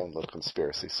that's my own little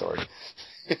conspiracy. Sorry.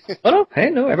 Oh, hey,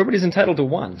 no, everybody's entitled to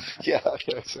one. Yeah,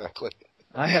 exactly.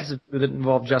 I have some that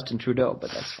involve Justin Trudeau,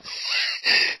 but that's fine.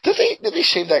 Did they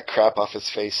shave that crap off his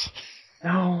face?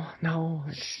 No,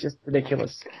 it's just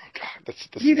ridiculous. God,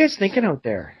 What are you guys thinking out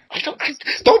there?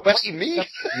 Don't blame me.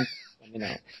 Let me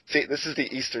know. See, this is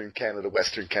the Eastern Canada,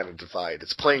 Western Canada divide.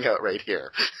 It's playing out right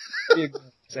here.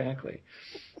 Exactly.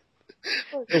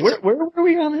 Where were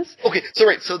we on this? Okay, so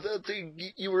right, so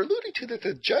you were alluding to that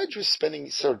the judge was spending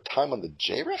sort of time on the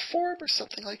JREF forum or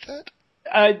something like that?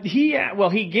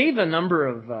 He gave a number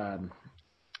of.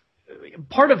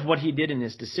 Part of what he did in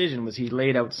his decision was he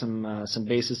laid out some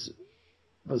basis.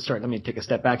 Oh, sorry, let me take a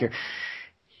step back here.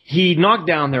 He knocked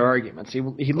down their arguments. He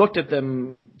looked at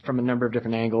them from a number of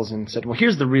different angles and said, well,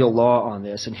 here's the real law on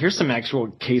this, and here's some actual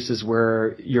cases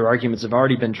where your arguments have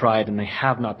already been tried and they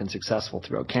have not been successful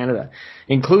throughout Canada,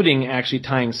 including actually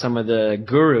tying some of the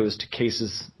gurus to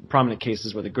prominent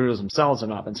cases where the gurus themselves have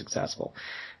not been successful.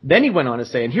 Then he went on to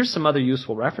say, and here's some other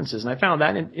useful references, and I found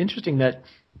that interesting that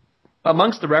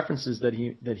amongst the references that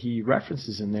he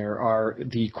references in there are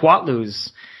the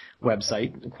Quatlou's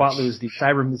website. Quatlou's the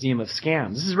Cyber Museum of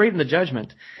Scams. This is right in the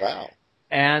judgment. Wow.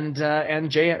 And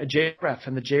JREF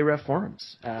and the JREF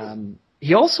forums.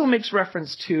 He also makes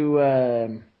reference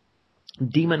to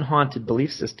demon-haunted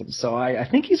belief systems. So I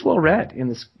think he's well read in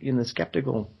the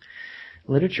skeptical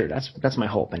literature. That's my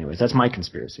hope, anyways. That's my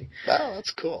conspiracy. Wow,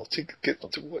 that's cool.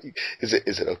 Is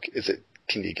it okay?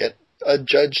 Can you get a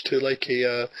judge to like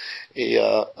a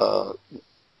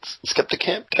skeptic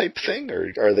camp type thing,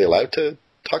 or are they allowed to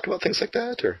talk about things like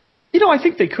that? Or I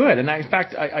think they could, and in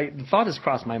fact, the thought has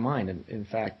crossed my mind. In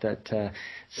fact, that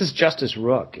this is Justice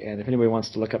Rook, and if anybody wants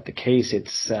to look up the case,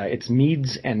 it's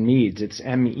Meads and Meads. It's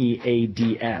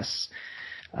MEADS,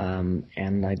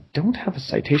 and I don't have a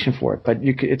citation for it, but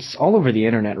it's all over the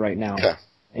internet right now, okay.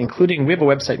 Including we have a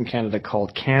website in Canada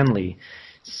called Canlii,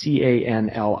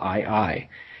 CANLII.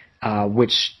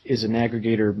 Which is an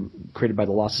aggregator created by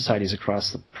the law societies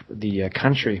across the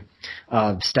country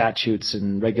of statutes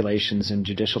and regulations and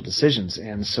judicial decisions.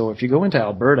 And so if you go into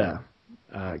Alberta,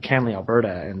 Canley,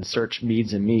 Alberta, and search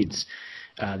Meads and Meads,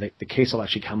 the case will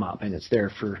actually come up, and it's there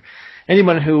for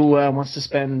anyone who wants to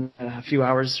spend a few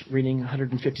hours reading a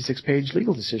 156-page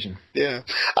legal decision. Yeah.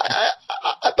 But I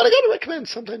got to recommend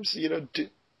sometimes,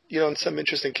 in some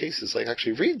interesting cases, like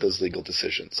actually read those legal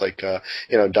decisions, like,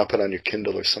 dump it on your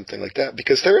Kindle or something like that,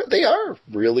 because they are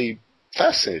really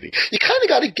fascinating. You kind of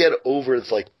got to get over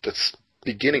like the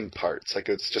beginning parts. Like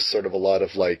it's just sort of a lot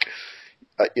of like,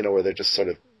 where they're just sort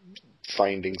of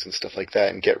findings and stuff like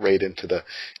that, and get right into the,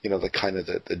 the kind of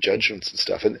the judgments and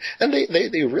stuff. And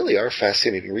they really are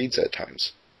fascinating reads at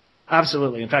times.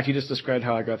 Absolutely. In fact, you just described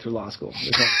how I got through law school.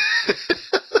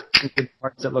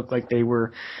 Parts that looked like they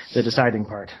were the deciding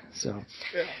part. So,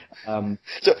 I was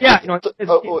just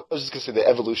going to say the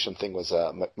evolution thing was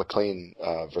McLean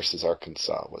versus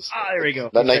Arkansas was. There we go.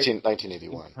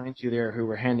 1981. Behind you there, who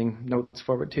were handing notes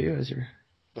forward to you as you're.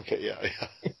 Okay. Yeah.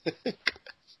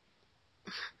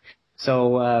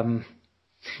 So,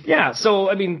 So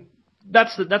I mean,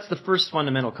 that's the first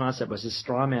fundamental concept, was this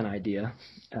straw man idea.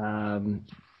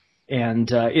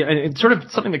 And it's sort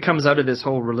of something that comes out of this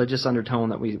whole religious undertone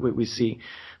that we see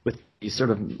with the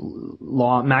sort of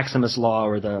law, Maximus law,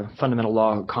 or the fundamental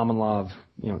law, common law of,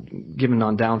 given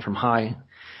down from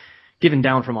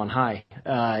on high.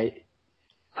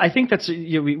 I think that's,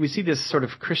 we see this sort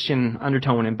of Christian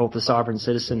undertone in both the sovereign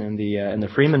citizen and the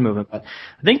Freeman movement. But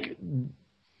I think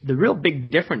the real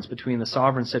big difference between the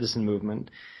sovereign citizen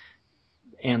movement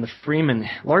and the Freeman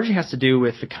largely has to do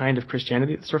with the kind of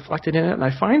Christianity that's reflected in it. And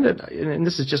I find that, and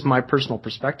this is just my personal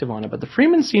perspective on it, but the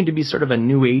Freemen seem to be sort of a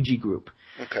new agey group.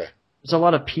 Okay. There's a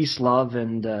lot of peace, love,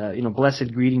 and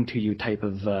blessed greeting to you type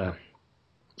of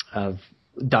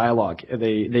dialogue.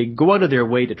 They go out of their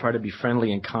way to try to be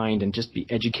friendly and kind and just be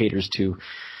educators to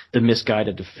the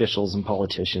misguided officials and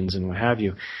politicians and what have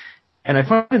you. And I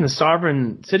find in the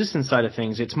sovereign citizen side of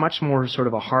things, it's much more sort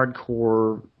of a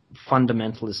hardcore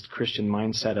fundamentalist Christian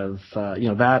mindset of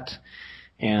that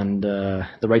and the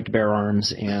right to bear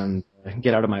arms and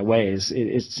get out of my ways.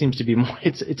 It seems to be more.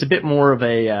 It's a bit more of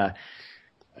a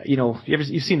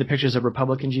you've seen the pictures of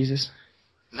Republican Jesus?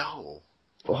 No.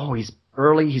 Oh, he's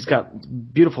burly. He's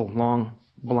got beautiful long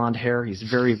blonde hair. He's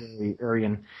very, very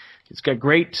Aryan. He's got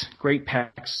great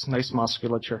pecs, nice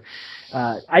musculature.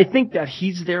 I think that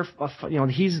he's there.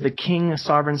 He's the king,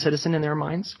 sovereign citizen in their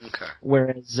minds. Okay.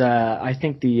 Whereas I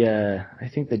think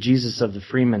the Jesus of the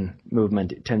Freeman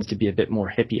movement tends to be a bit more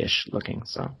hippie-ish looking.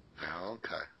 So.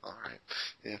 Okay. All right.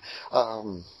 Yeah.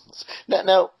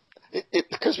 Now, It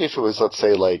occurs to me if it was, let's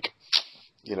say, like,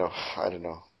 I don't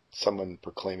know, someone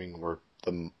proclaiming we're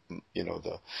the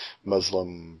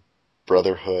Muslim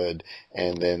Brotherhood,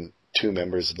 and then two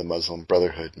members of the Muslim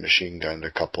Brotherhood machine gunned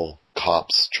a couple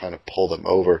cops trying to pull them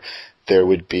over, there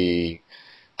would be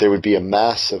a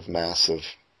massive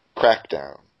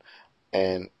crackdown,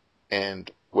 and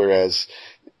whereas,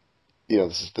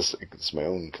 this is my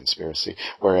own conspiracy,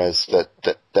 whereas that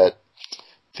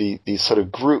these sort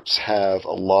of groups have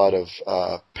a lot of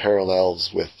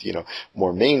parallels with,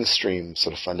 more mainstream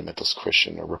sort of fundamentalist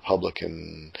Christian or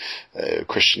Republican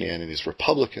Christianity's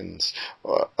Republicans.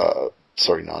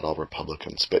 Sorry, not all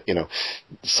Republicans, but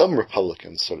some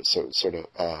Republicans sort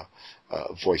of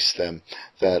voice them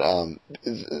that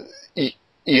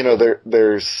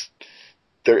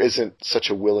there isn't such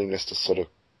a willingness to sort of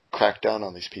crack down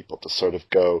on these people, to sort of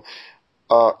go,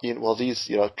 these,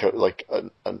 like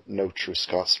a no true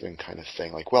Scotsman kind of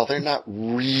thing. Like, well, they're not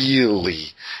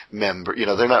really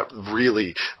they're not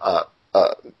really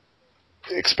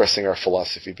expressing our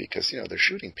philosophy because, they're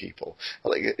shooting people.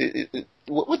 Like,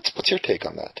 what's your take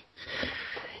on that?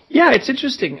 Yeah, it's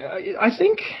interesting. I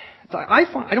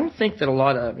don't think that a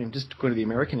lot of, just to go to the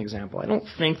American example, I don't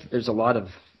think that there's a lot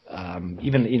of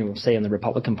even say in the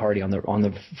Republican Party, on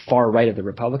the far right of the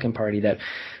Republican Party, that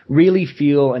really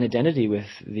feel an identity with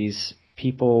these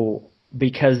people,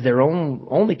 because their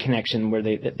only connection,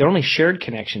 their only shared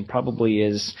connection probably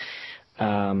is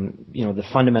the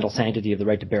fundamental sanctity of the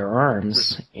right to bear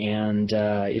arms, and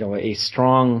a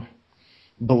strong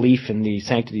belief in the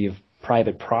sanctity of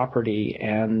private property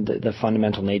and the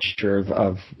fundamental nature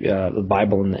of the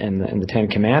Bible and the Ten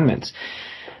Commandments.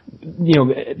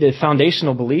 The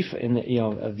foundational belief in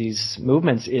of these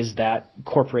movements is that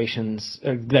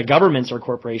that governments are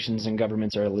corporations and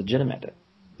governments are illegitimate.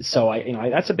 So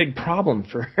that's a big problem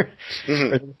for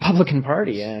the Republican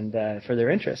Party and for their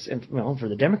interests, and for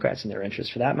the Democrats and their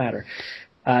interests for that matter.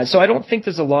 So I don't think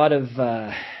there's a lot of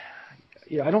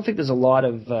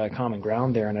common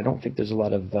ground there, and I don't think there's a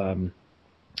lot of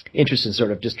interest in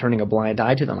sort of just turning a blind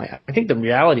eye to them. I think the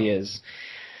reality is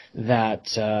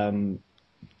that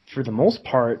for the most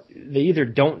part, they either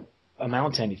don't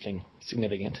amount to anything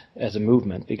significant as a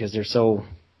movement because they're so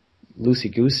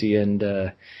loosey-goosey, and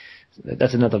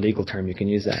that's another legal term, you can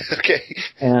use that. Okay.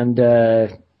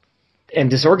 And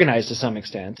disorganized to some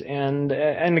extent, and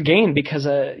again, because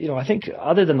I think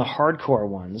other than the hardcore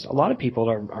ones, a lot of people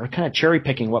are kind of cherry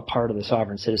picking what part of the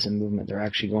sovereign citizen movement they're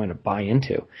actually going to buy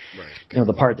into. Right.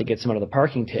 The part that gets them out of the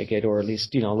parking ticket, or at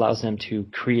least allows them to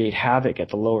create havoc at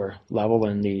the lower level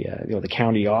in the the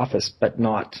county office, but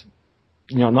not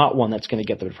one that's going to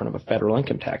get them in front of a federal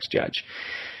income tax judge.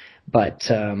 But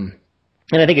and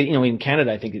I think in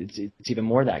Canada, I think it's even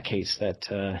more that case that.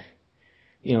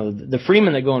 The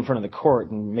freemen that go in front of the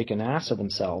court and make an ass of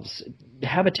themselves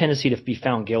have a tendency to be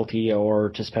found guilty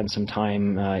or to spend some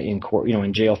time in court,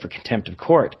 in jail for contempt of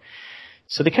court.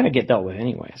 So they kind of get dealt with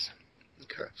anyways.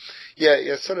 Okay. Yeah,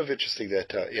 it's sort of interesting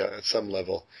that, at some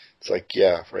level, it's like,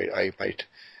 yeah, right, I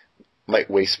might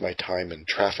waste my time in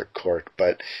traffic court,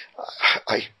 but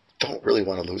I don't really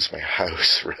want to lose my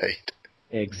house, right?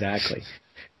 Exactly.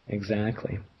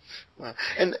 Well,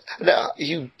 and now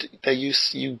you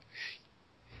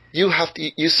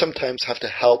sometimes have to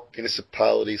help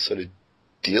municipalities sort of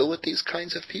deal with these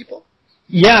kinds of people?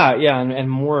 Yeah, and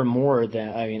more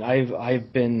than,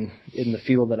 I've been in the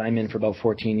field that I'm in for about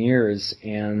 14 years,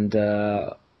 and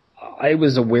I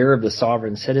was aware of the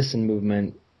sovereign citizen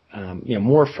movement,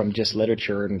 more from just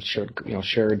literature and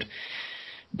shared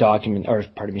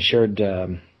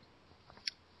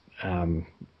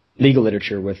legal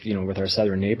literature with our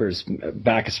southern neighbors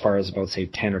back as far as about, say,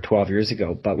 10 or 12 years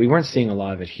ago. But we weren't seeing a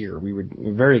lot of it here. We would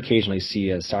very occasionally see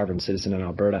a sovereign citizen in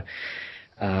Alberta.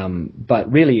 But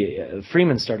really,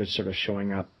 Freemen started sort of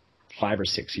showing up 5 or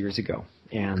 6 years ago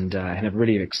and have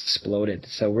really exploded.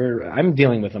 So I'm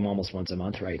dealing with them almost once a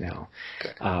month right now.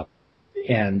 Okay.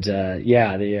 They're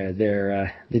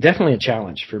definitely a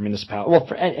challenge for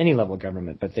for any level of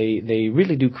government, but they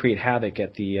really do create havoc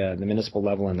at the municipal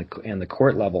level and the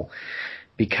court level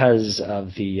because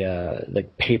of the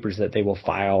papers that they will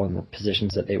file and the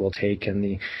positions that they will take and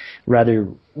the rather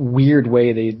weird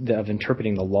way of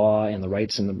interpreting the law and the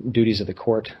rights and the duties of the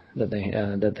court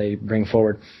that they bring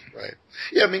forward. Right.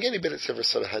 Yeah, anybody's ever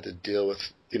sort of had to deal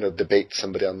with debate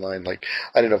somebody online, like,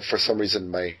 I don't know, for some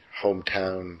reason my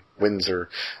hometown, Windsor,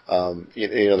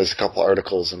 there's a couple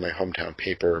articles in my hometown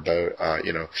paper about,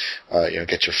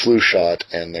 get your flu shot,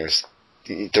 and there's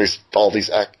all these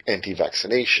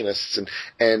anti-vaccinationists,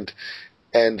 and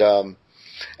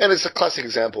And it's a classic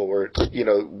example where,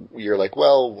 you're like,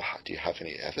 well, do you have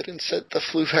any evidence that the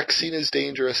flu vaccine is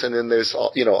dangerous? And then there's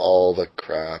all the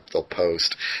crap they'll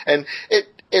post. And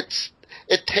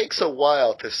it takes a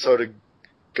while to sort of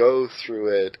go through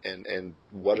it and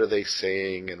what are they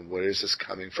saying and where is this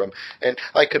coming from? And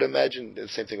I could imagine the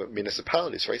same thing with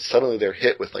municipalities, right? Suddenly they're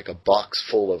hit with like a box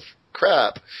full of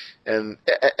crap and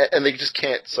they just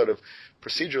can't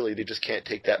procedurally, they just can't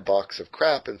take that box of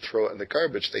crap and throw it in the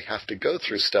garbage. They have to go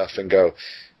through stuff and go,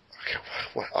 okay,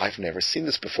 I've never seen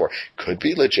this before. Could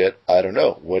be legit. I don't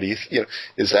know. What do you,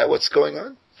 is that what's going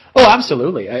on? Oh,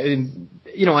 absolutely.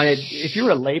 If you're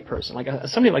a layperson, like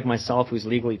somebody like myself who's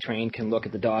legally trained can look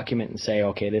at the document and say,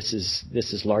 okay, this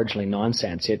is largely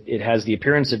nonsense. It has the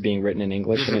appearance of being written in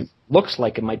English, and it looks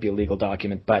like it might be a legal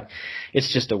document, but it's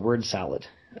just a word salad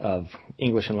of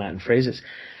English and Latin phrases.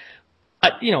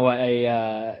 A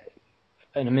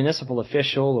municipal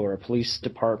official or a police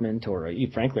department or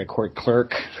frankly a court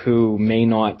clerk who may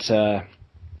not,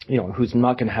 who's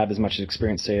not going to have as much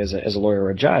experience, say, as a lawyer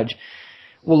or a judge,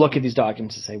 will look at these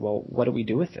documents and say, well, what do we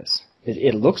do with this?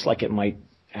 It looks like it might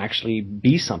actually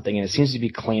be something, and it seems to be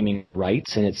claiming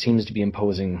rights, and it seems to be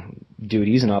imposing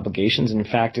duties and obligations. And in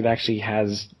fact, it actually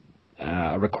has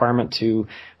a requirement to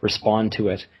respond to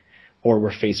it, or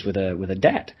we're faced with a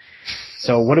debt.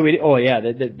 So what do we do? Oh yeah,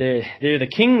 they're the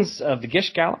kings of the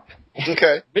Gish Gallop.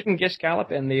 Okay. Written Gish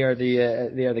Gallop, and they are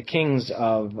the kings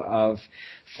of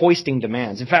foisting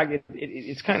demands. In fact,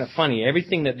 it's kind of funny.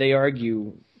 Everything that they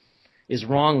argue is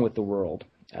wrong with the world.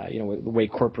 The way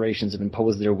corporations have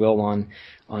imposed their will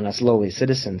on us lowly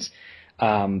citizens.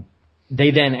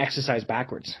 They then exercise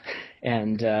backwards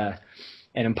and try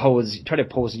to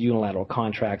impose unilateral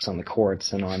contracts on the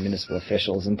courts and on municipal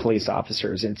officials and police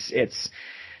officers. It's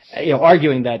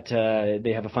arguing that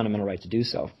they have a fundamental right to do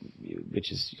so, which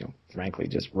is frankly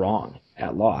just wrong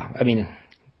at law. I mean,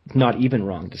 not even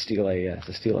wrong, to steal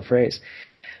a phrase,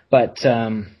 but.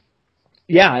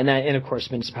 And of course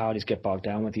municipalities get bogged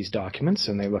down with these documents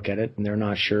and they look at it and they're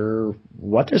not sure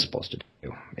what they're supposed to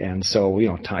do. And so,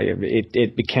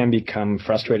 it can become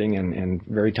frustrating and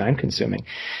very time consuming.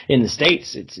 In the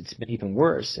States, it's been even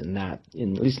worse in that, at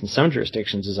least in some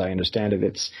jurisdictions, as I understand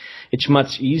it, it's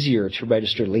much easier to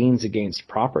register liens against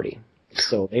property.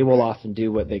 So they will often do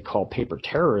what they call paper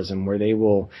terrorism, where they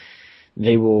will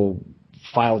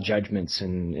file judgments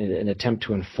and attempt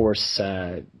to enforce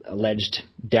alleged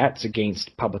debts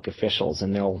against public officials,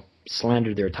 and they'll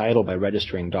slander their title by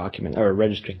registering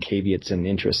caveats and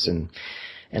interests and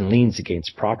liens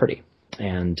against property,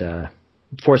 and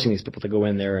forcing these people to go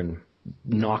in there and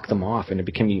knock them off, and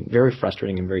it can be very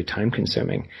frustrating and very time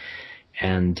consuming,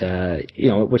 and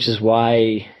which is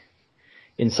why.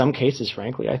 In some cases,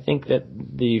 frankly, I think that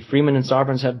the freemen and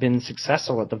sovereigns have been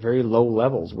successful at the very low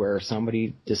levels where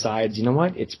somebody decides,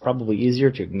 it's probably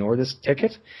easier to ignore this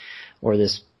ticket or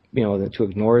this, to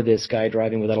ignore this guy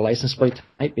driving without a license plate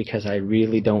tonight because I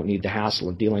really don't need the hassle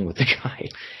of dealing with the guy.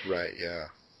 Right, yeah.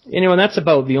 And that's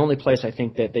about the only place I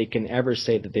think that they can ever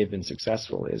say that they've been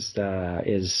successful is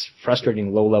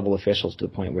frustrating low-level officials to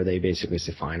the point where they basically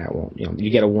say, fine, I won't,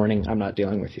 you get a warning, I'm not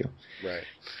dealing with you. Right.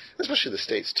 Especially the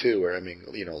states too, where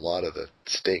a lot of the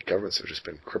state governments have just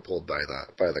been crippled by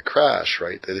the crash,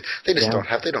 right? They just don't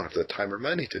have the time or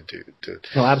money to do.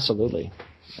 No, absolutely,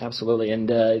 and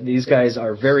these guys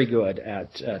are very good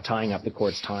at tying up the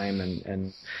court's time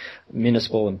and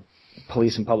municipal and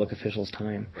police and public officials'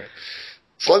 time. Right.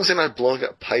 As long as they're not blowing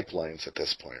up pipelines at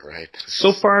this point, right?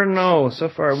 So far, no. So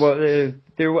far, well,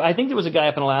 I think there was a guy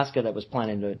up in Alaska that was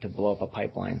planning to blow up a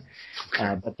pipeline,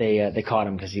 okay. But they caught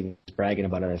him because he was bragging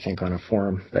about it, I think, on a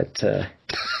forum. But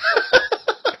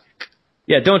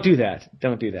yeah, don't do that.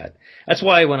 Don't do that. That's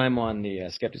why when I'm on the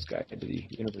Skeptic's Guide to the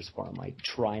Universe forum, I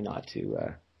try not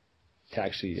to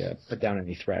actually put down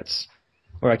any threats,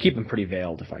 or I keep them pretty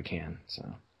veiled if I can.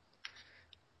 So,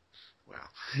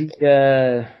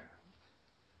 wow.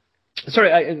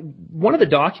 One of the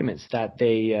documents that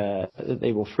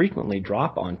they will frequently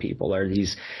drop on people are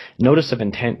these notice of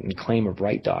intent and claim of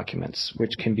right documents,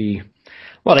 which can be,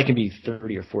 they can be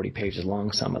 30 or 40 pages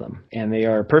long, some of them. And they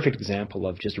are a perfect example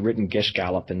of just written gish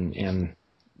gallop and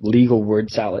legal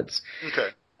word salads. Okay.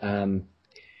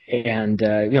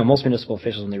 Most municipal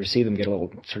officials, when they receive them, get a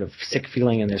little sort of sick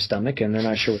feeling in their stomach, and they're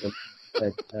not sure what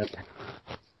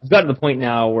I've got to the point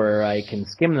now where I can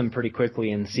skim them pretty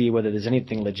quickly and see whether there's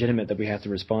anything legitimate that we have to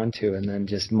respond to, and then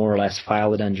just more or less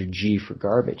file it under G for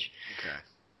garbage. Okay.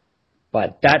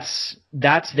 But that's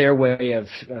their way of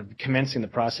commencing the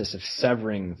process of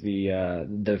severing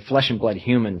the flesh and blood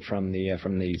human from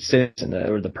the citizen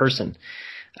or the person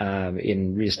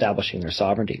in reestablishing their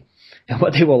sovereignty. And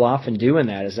what they will often do in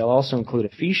that is they'll also include a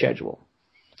fee schedule.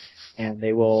 And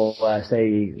they will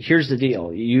say, here's the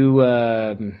deal.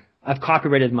 I've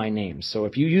copyrighted my name. So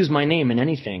if you use my name in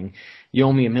anything, you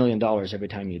owe me $1 million every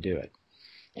time you do it.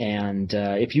 And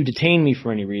if you detain me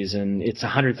for any reason, it's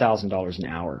 $100,000 an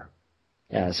hour.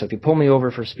 So if you pull me over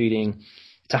for speeding,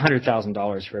 it's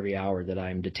 $100,000 for every hour that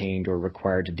I'm detained or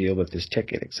required to deal with this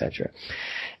ticket, etc.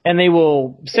 And they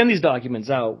will send these documents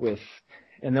out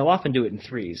and they'll often do it in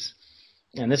threes.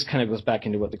 And this kind of goes back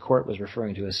into what the court was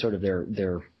referring to as sort of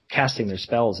their casting their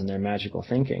spells and their magical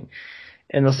thinking.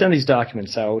 And they'll send these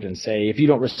documents out and say, if you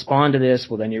don't respond to this,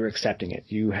 well, then you're accepting it.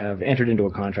 You have entered into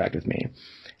a contract with me.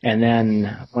 And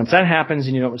then once that happens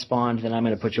and you don't respond, then I'm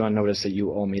going to put you on notice that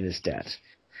you owe me this debt.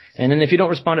 And then if you don't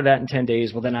respond to that in 10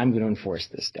 days, well, then I'm going to enforce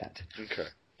this debt. Okay.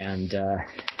 And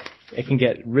it can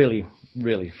get really,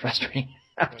 really frustrating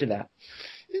after that.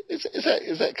 Is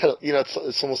that kind of,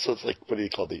 it's almost like, what do you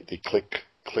call the click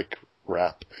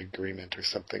wrap agreement or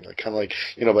something, like kind of like,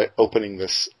 by opening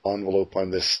this envelope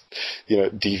on this,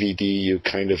 DVD, you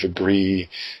kind of agree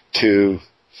to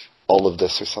all of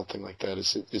this or something like that.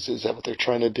 Is that what they're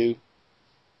trying to do?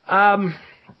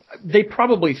 They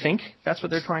probably think that's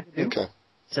what they're trying to do. Okay.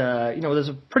 There's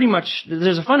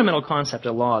a fundamental concept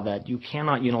of law that you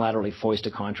cannot unilaterally foist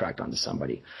a contract onto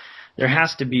somebody. There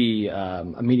has to be a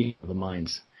meeting of the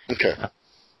minds. Okay.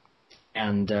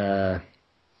 And I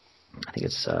think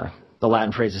it's the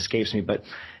Latin phrase escapes me, but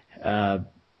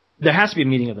there has to be a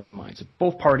meeting of the minds.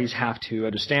 Both parties have to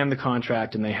understand the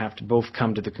contract, and they have to both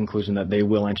come to the conclusion that they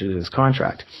will enter into this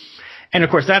contract. And of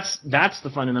course, that's the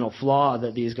fundamental flaw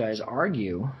that these guys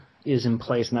argue is in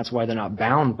place, and that's why they're not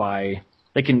bound by.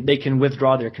 They can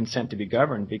withdraw their consent to be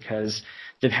governed because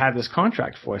they've had this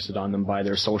contract foisted on them by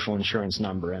their social insurance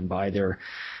number and by their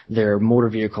motor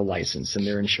vehicle license and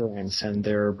their insurance and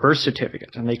their birth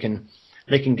certificate, and they can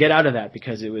get out of that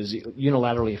because it was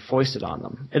unilaterally foisted on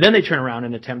them. And then they turn around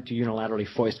and attempt to unilaterally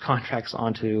foist contracts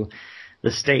onto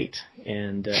the state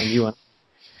and you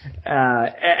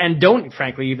and don't,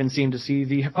 frankly, even seem to see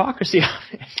the hypocrisy of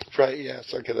it. Right. Yeah.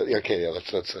 So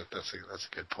that's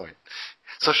a good point.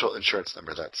 Social insurance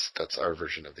number. That's our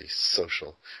version of the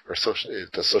social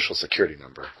security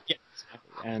number. Yes.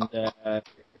 And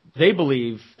they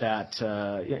believe that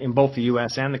in both the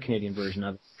U.S. and the Canadian version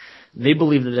of it, they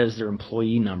believe that is their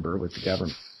employee number with the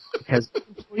government because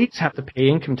employees have to pay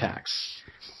income tax.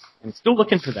 I'm still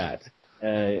looking for that.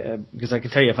 Because I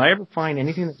can tell you, if I ever find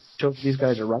anything that shows these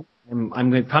guys are right, I'm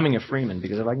becoming a freeman.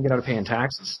 Because if I can get out of paying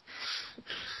taxes,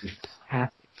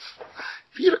 happy.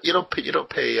 You don't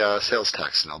pay sales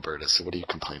tax in Alberta. So what are you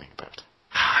complaining about?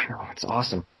 I know, it's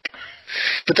awesome.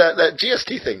 But that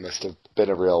GST thing must have been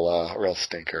a real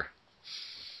stinker.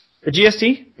 The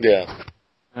GST? Yeah.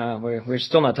 We're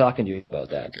still not talking to you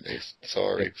about that.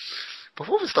 Sorry. But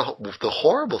what was the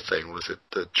horrible thing? Was it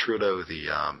the Trudeau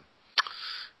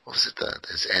what was it,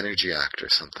 his Energy Act or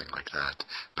something like that?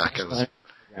 Back in the...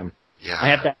 Yeah. I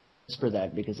have to ask for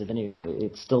that because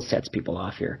it still sets people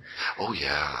off here. Oh,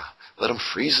 yeah. Let them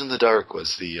freeze in the dark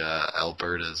was the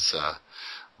Alberta's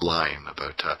line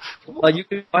about... Well, you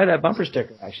could buy that bumper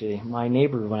sticker, actually. My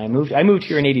neighbor, when I moved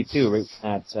here in 82, right,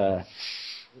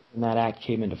 when that act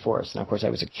came into force. And, of course, I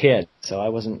was a kid, so I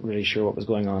wasn't really sure what was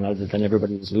going on other than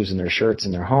everybody was losing their shirts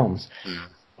in their homes. Mm.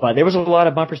 But there was a lot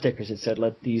of bumper stickers that said,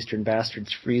 let the eastern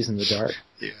bastards freeze in the dark.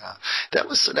 Yeah. That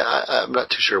was, I'm not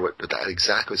too sure what that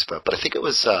exactly was about, but I think it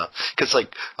was, cause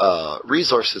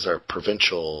resources are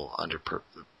provincial, under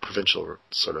provincial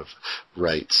sort of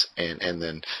rights. And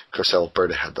then, of course,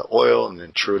 Alberta had the oil, and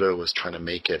then Trudeau was trying to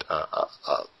make it,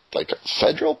 like a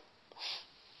federal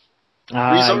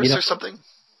resource or something.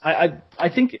 I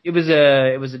think it was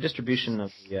a distribution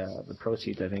of the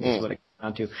proceeds. I think is what it came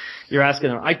down to. You're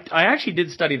asking. I actually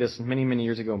did study this many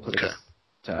years ago in politics.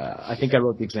 Okay. I think I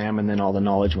wrote the exam and then all the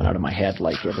knowledge went out of my head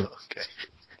like everything. Okay.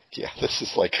 Yeah, this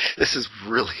is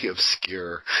really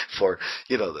obscure for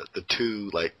the two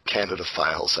Canada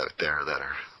files out there that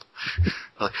are.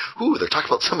 They're talking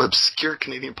about some obscure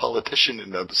Canadian politician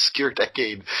in an obscure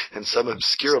decade and some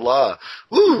obscure law.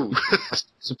 Woo!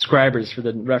 Subscribers for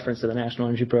the reference to the National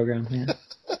Energy Program. Yeah.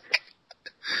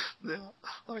 Yeah.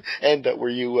 And were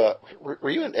you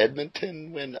in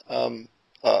Edmonton when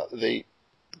the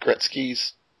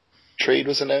Gretzky's trade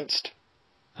was announced?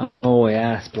 Oh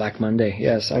yeah, it's Black Monday.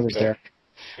 Yes, I was there.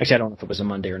 Actually, I don't know if it was a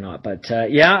Monday or not, but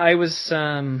yeah, I was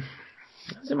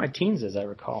in my teens, as I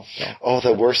recall. So. Oh,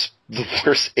 the worst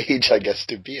age, I guess,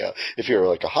 to be if you're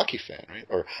like a hockey fan, right?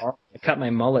 Or I cut my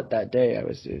mullet that day. I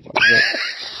was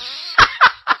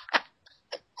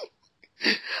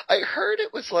I heard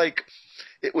it was like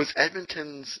it was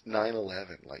Edmonton's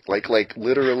 9/11. Like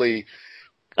literally,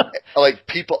 like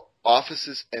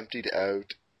offices emptied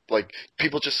out. Like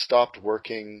people just stopped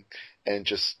working and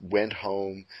just went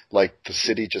home. Like the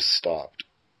city just stopped.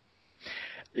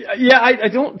 Yeah, I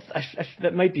don't.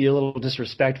 That might be a little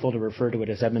disrespectful to refer to it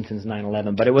as Edmonton's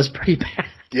 9/11, but it was pretty bad.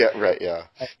 Yeah, right. Yeah.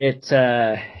 It,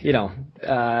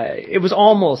 it was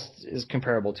almost as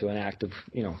comparable to an act of,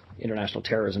 international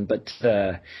terrorism, but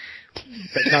not.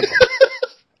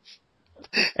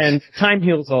 And time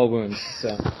heals all wounds.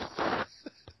 So,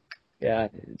 yeah.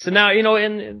 So now,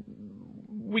 and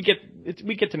we get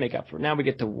to make up for it. Now we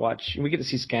get to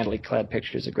see scantily clad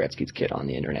pictures of Gretzky's kid on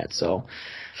the internet. So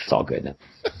it's all good now.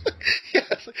 Yeah,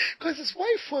 because his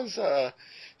wife was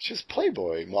she was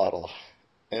Playboy model.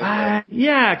 And,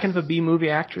 yeah, kind of a B-movie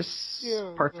actress,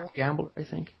 yeah, part-time gambler, I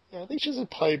think. Yeah, I think she's a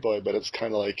Playboy, but it's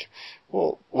kind of like,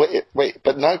 well, wait,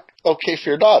 but not okay for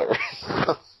your daughter.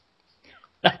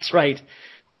 That's right.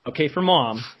 Okay for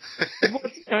mom.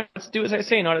 Let's do as I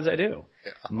say, not as I do.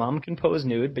 Yeah. Mom can pose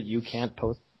nude, but you can't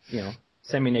post,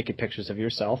 semi-naked pictures of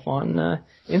yourself on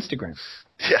Instagram.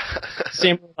 Yeah.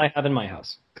 Same rule I have in my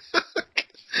house.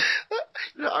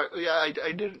 I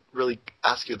didn't really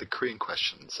ask you the Korean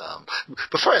questions.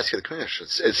 Before I ask you the Korean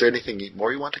questions, is there anything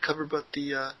more you want to cover about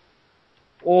the...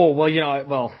 Oh,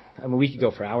 well, we could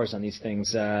go for hours on these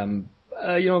things. Not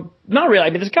really. I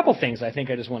mean, there's a couple things I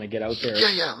think I just want to get out there.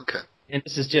 Yeah, okay. And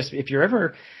this is just, if you're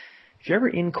ever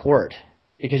in court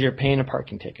because you're paying a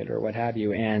parking ticket or what have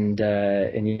you, and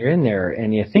you're in there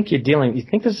and you think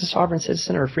there's a sovereign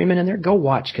citizen or a freeman in there, go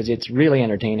watch, because it's really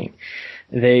entertaining.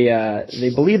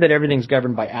 They believe that everything's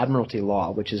governed by admiralty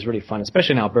law, which is really fun,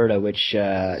 especially in Alberta, which,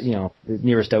 the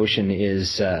nearest ocean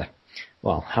is,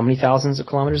 how many thousands of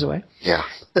kilometers away? Yeah.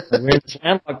 We're in this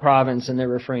landlocked province, and they're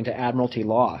referring to admiralty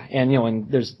law. And, and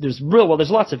there's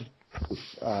lots of proof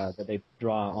that they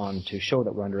draw on to show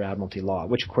that we're under admiralty law,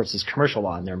 which, of course, is commercial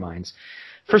law in their minds.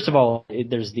 First of all,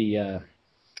 there's the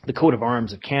coat of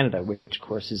arms of Canada, which, of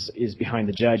course, is behind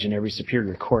the judge in every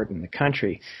superior court in the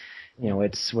country.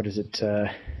 It's, what is it,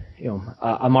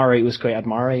 amare usque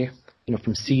admare,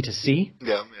 from sea to sea.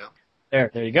 Yeah.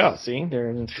 There you go. See,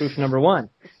 there's proof number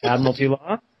one. Admiralty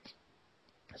law.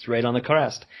 It's right on the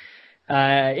crest.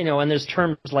 And there's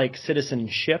terms like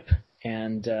citizenship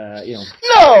and,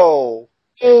 No!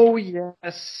 Oh,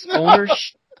 yes.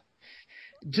 Ownership.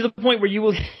 To the point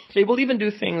where they will even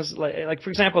do things like for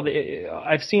example,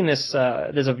 I've seen this,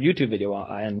 there's a YouTube video,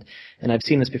 and I've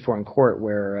seen this before in court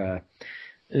where,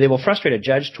 they will frustrate a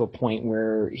judge to a point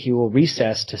where he will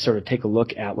recess to sort of take a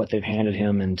look at what they've handed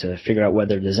him and to figure out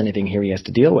whether there's anything here he has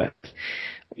to deal with,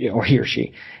 or he or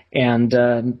she. And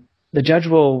the judge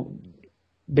will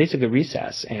basically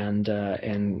recess and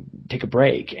take a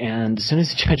break. And as soon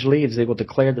as the judge leaves, they will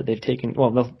declare that they've taken.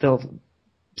 Well, they'll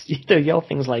yell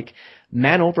things like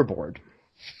 "man overboard,"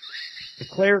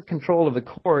 declare control of the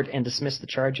court, and dismiss the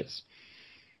charges.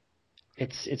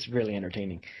 It's really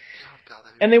entertaining.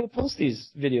 And they will post these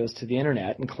videos to the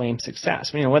internet and claim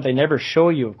success. What they never show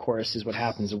you, of course, is what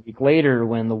happens a week later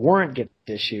when the warrant gets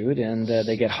issued and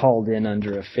they get hauled in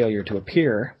under a failure to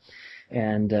appear,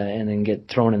 and then get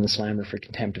thrown in the slammer for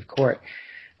contempt of court.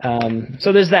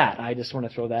 So there's that. I just want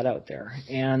to throw that out there.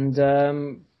 And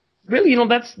really,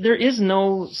 there is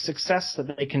no success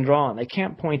that they can draw on. They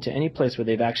can't point to any place where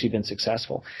they've actually been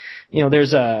successful.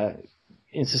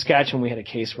 In Saskatchewan, we had a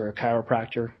case where a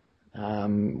chiropractor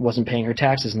wasn't paying her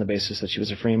taxes on the basis that she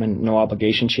was a freeman, no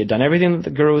obligation. She had done everything that the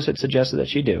gurus had suggested that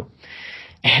she do.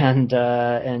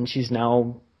 And she's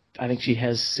now, I think she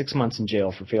has 6 months in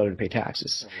jail for failure to pay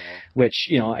taxes,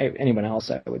 which, anyone else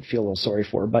I would feel a little sorry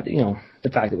for. But, the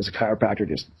fact that it was a chiropractor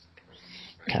just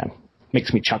kind of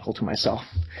makes me chuckle to myself.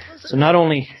 So not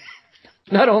only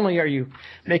are you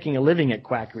making a living at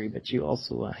quackery, but you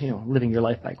also, living your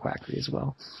life by quackery as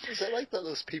well. Is it like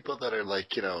those people that are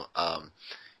like,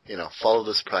 follow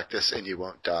this practice and you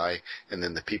won't die, and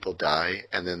then the people die,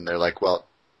 and then they're like, well,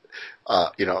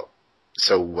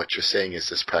 so what you're saying is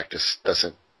this practice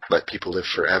doesn't let people live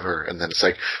forever, and then it's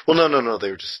like, well, no, they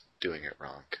were just doing it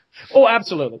wrong. Oh,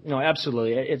 absolutely. No,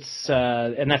 absolutely. It's,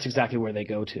 and that's exactly where they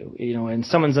go to, and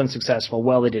someone's unsuccessful.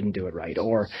 Well, they didn't do it right.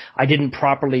 Or I didn't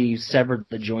properly sever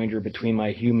the joinder between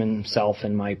my human self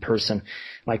and my person,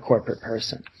 my corporate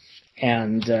person.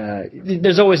 And,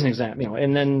 there's always an example,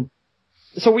 and then,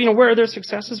 so, where are their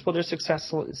successes? Well, their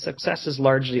successes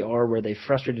largely are where they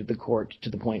frustrated the court to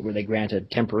the point where they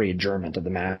granted temporary adjournment of the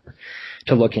matter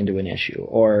to look into an issue,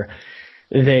 or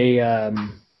they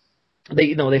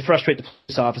frustrate the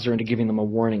police officer into giving them a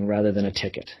warning rather than a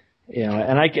ticket.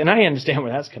 And I understand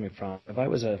where that's coming from. If I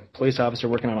was a police officer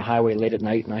working on a highway late at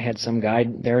night and I had some guy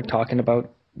there talking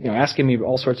about, asking me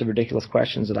all sorts of ridiculous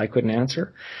questions that I couldn't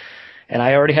answer, and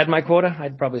I already had my quota,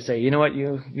 I'd probably say, you know what,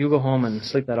 you go home and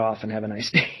sleep that off and have a nice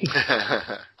day.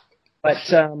 But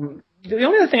the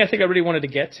only other thing I think I really wanted to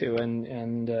get to,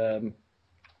 and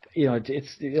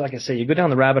it's like I say, you go down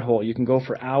the rabbit hole, you can go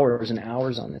for hours and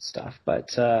hours on this stuff,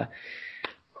 but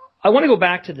I want to go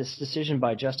back to this decision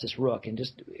by Justice Rook, and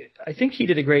I think he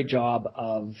did a great job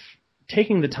of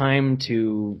taking the time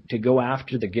to go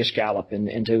after the Gish Gallop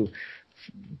and to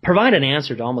provide an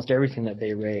answer to almost everything that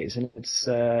they raise. And it's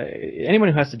anyone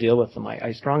who has to deal with them,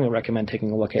 I strongly recommend taking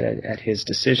a look at his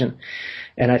decision.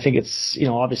 And I think it's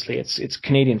obviously it's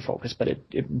Canadian focused, but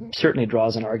it certainly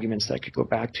draws on arguments that could go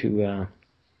back to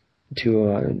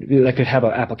that could have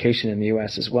an application in the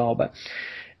U.S. as well. But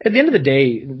at the end of the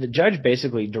day, the judge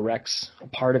basically directs a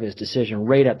part of his decision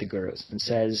right at the gurus and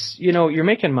says, you're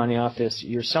making money off this,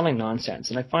 you're selling nonsense.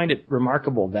 And I find it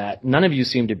remarkable that none of you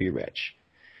seem to be rich.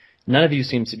 None of you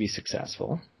seems to be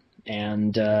successful.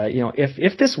 And,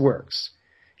 if this works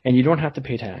and you don't have to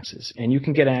pay taxes and you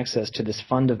can get access to this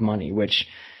fund of money, which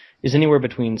is anywhere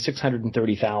between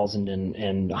 630,000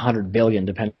 and 100 billion,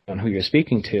 depending on who you're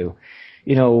speaking to,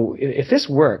 if this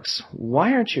works,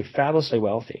 why aren't you fabulously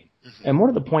wealthy? Mm-hmm. And more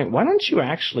to the point, why don't you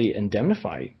actually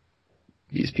indemnify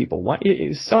these people? Why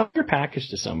sell your package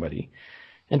to somebody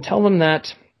and tell them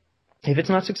that if it's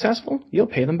not successful, you'll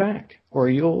pay them back, or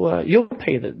you'll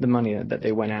pay the money that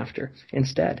they went after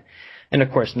instead. And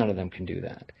of course, none of them can do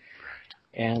that.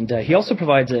 And he also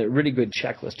provides a really good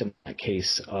checklist in that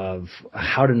case of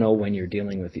how to know when you're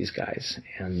dealing with these guys.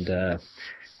 And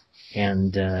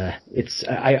it's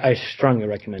I strongly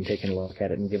recommend taking a look at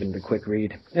it and giving it a quick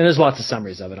read. And there's lots of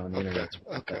summaries of it on the internet.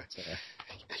 Okay.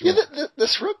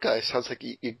 This Rook guy sounds like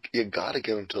you got to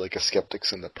get him to like a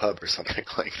Skeptics in the Pub or something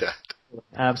like that.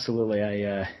 Absolutely.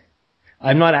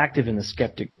 I'm not active in the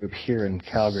Skeptic group here in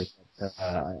Calgary, but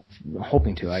I'm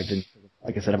hoping to.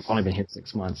 Like I said, I've only been here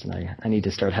 6 months, and I need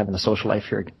to start having a social life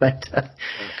here. But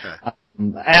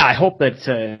I hope that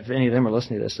if any of them are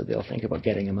listening to this, that they'll think about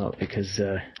getting him out, because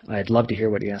I'd love to hear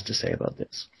what he has to say about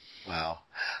this. Wow.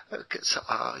 Okay, so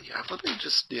let me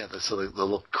just so the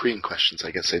little Korean questions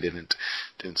I guess I didn't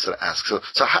sort of ask. So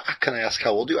how, can I ask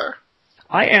how old you are?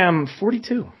 I am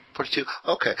 42. 42.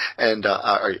 Okay. And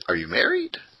are you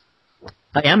married?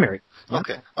 I am married.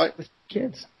 Okay. All right. With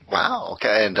kids. Wow.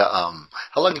 Okay. And how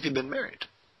long have you been married?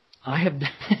 I have.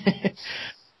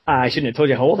 I shouldn't have told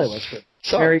you how old I was. But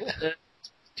sorry. Married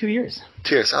 2 years.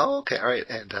 2 years. Oh, okay. All right.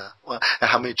 And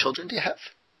how many children do you have?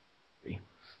 3.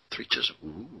 3 children.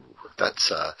 Ooh, that's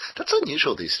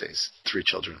unusual these days. 3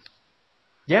 children.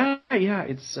 Yeah,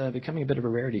 it's becoming a bit of a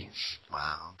rarity.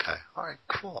 Wow. Okay. All right.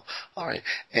 Cool. All right.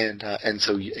 And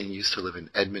so you used to live in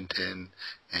Edmonton,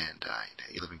 and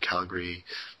you live in Calgary.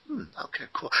 Okay.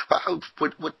 Cool.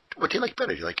 What do you like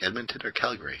better? Do you like Edmonton or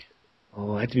Calgary?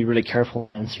 Oh, I have to be really careful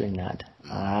answering that.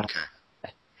 Okay.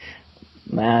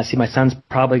 See, my son's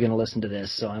probably going to listen to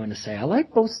this, so I'm going to say I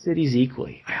like both cities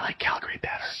equally. I like Calgary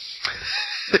better.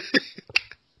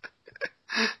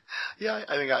 Yeah,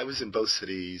 I mean, I was in both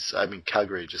cities. I mean,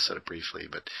 Calgary just sort of briefly,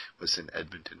 but was in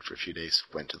Edmonton for a few days.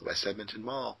 Went to the West Edmonton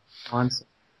Mall. Honestly.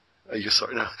 You're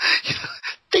sorry, no.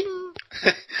 Ding!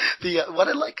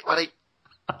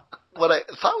 What I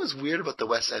thought was weird about the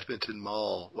West Edmonton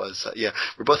Mall was,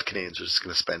 we're both Canadians. We're just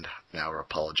going to spend an hour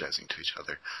apologizing to each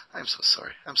other. I'm so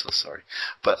sorry.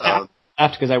 But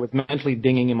because I was mentally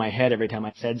dinging in my head every time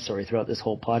I said sorry throughout this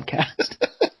whole podcast.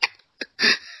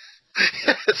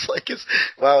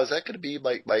 Wow, is that going to be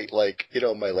my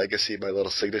legacy, my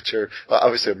little signature? Well,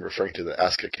 obviously I'm referring to the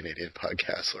Ask a Canadian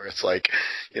podcast, where it's like,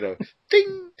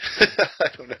 ding! I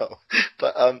don't know.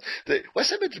 But the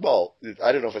West Edmonton Mall,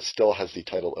 I don't know if it still has the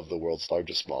title of the world's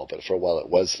largest mall, but for a while it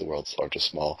was the world's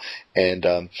largest mall. And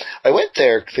I went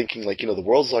there thinking, the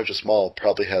world's largest mall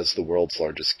probably has the world's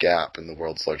largest Gap and the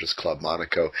world's largest Club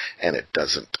Monaco, and it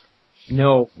doesn't.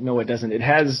 No, it doesn't. It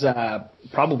has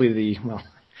probably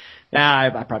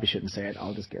I probably shouldn't say it.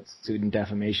 I'll just get sued in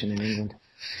defamation in England.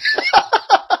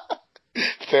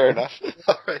 Fair enough.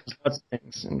 All right. Lots of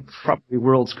things, and probably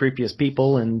world's creepiest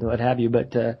people and what have you.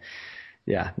 But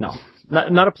no,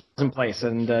 not a pleasant place.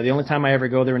 And the only time I ever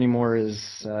go there anymore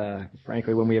is,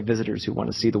 frankly, when we have visitors who want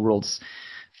to see the world's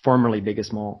formerly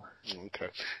biggest mall. Okay.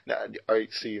 Now,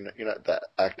 you're not that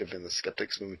active in the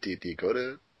Skeptics movement. Do you go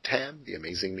to TAM, the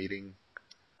amazing meeting?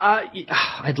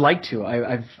 I'd like to.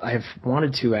 I've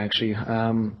wanted to, actually.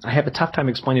 I have a tough time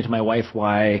explaining to my wife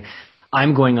why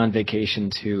I'm going on vacation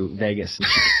to Vegas.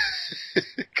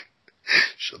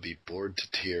 she'll be bored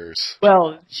to tears.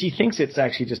 Well, she thinks it's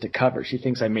actually just a cover. She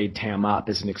thinks I made Tam up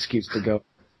as an excuse to go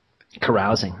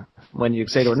carousing. When you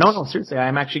say to her, no, seriously,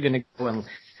 I'm actually going to go and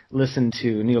listen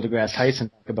to Neil deGrasse Tyson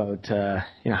talk about,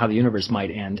 how the universe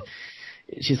might end.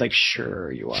 She's like,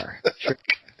 sure you are. Sure.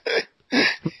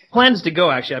 Plans to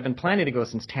go, actually. I've been planning to go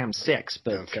since Tam's 6,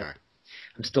 but Okay.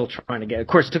 I'm still trying to get. Of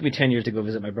course, it took me 10 years to go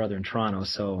visit my brother in Toronto,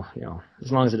 so,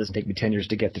 as long as it doesn't take me 10 years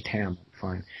to get to Tam, I'm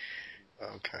fine.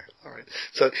 Okay, all right.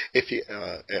 So if you,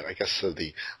 I guess so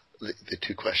the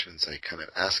two questions I kind of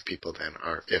ask people then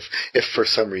are if for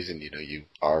some reason,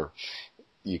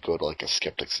 you go to like a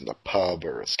Skeptics in the pub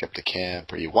or a Skeptic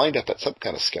camp, or you wind up at some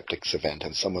kind of Skeptics event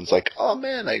and someone's like, oh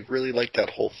man, I really like that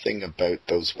whole thing about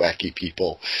those wacky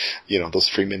people, those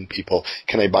Freeman people.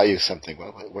 Can I buy you something?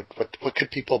 Well, what could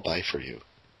people buy for you?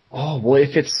 Oh, well,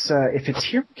 if it's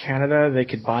here in Canada, they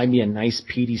could buy me a nice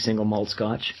peaty single malt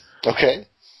scotch. Okay.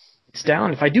 It's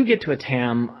down. If I do get to a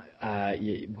Tam,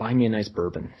 you buy me a nice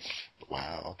bourbon.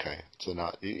 Wow. Okay. So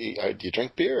do you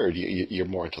drink beer, or you're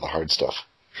more into the hard stuff?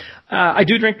 I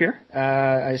do drink beer.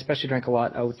 I especially drank a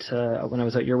lot out when I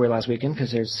was out your way last weekend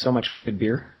because there's so much good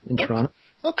beer in Toronto.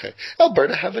 Okay.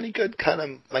 Alberta have any good kind of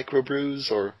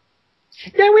microbrews or?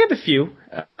 Yeah, we have a few,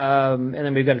 and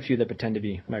then we've got a few that pretend to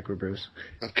be microbrews.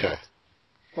 Okay.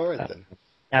 All right then.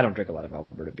 I don't drink a lot of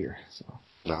Alberta beer, so.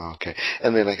 No, okay.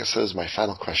 And then, like I said, my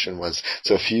final question was: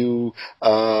 so if you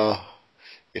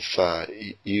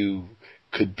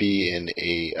could be in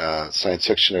a science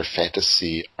fiction or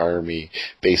fantasy army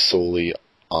based solely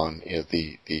on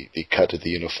the cut of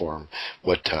the uniform,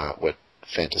 what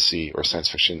fantasy or science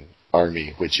fiction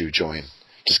army would you join?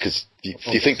 Just because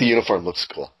you think the uniform looks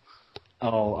cool.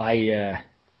 Oh, I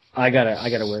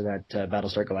gotta wear that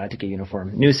Battlestar Galactica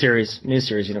uniform. New series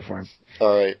uniform.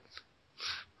 All right.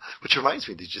 Which reminds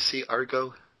me, did you see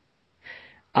Argo?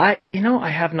 I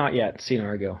have not yet seen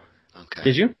Argo. Okay.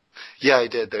 Did you? Yeah, I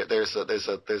did. There's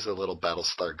a little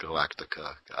Battlestar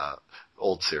Galactica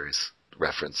old series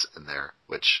reference in there,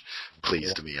 which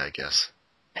pleased me, I guess.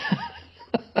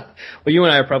 Well, you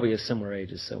and I are probably of similar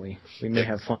ages, so we may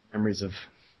have fond memories of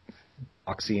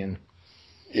Oxy and.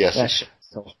 Yes. That show was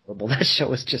so horrible. That show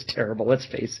was just terrible. Let's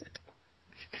face it.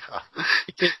 Yeah.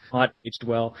 It's not aged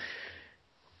well.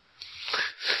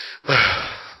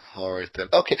 All right then.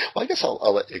 Okay. Well, I guess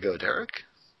I'll let you go, Derek.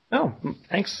 Oh,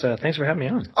 thanks. Thanks for having me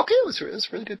on. Okay, it was a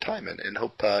really good time, and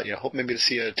hope maybe to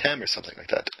see a Tam or something like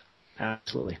that.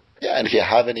 Absolutely. Yeah, and if you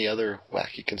have any other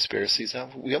wacky conspiracies,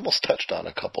 we almost touched on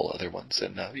a couple other ones,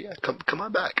 and come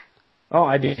on back. Oh,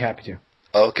 I'd be happy to.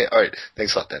 Okay. All right.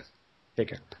 Thanks a lot then. Take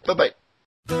care. Bye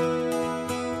bye.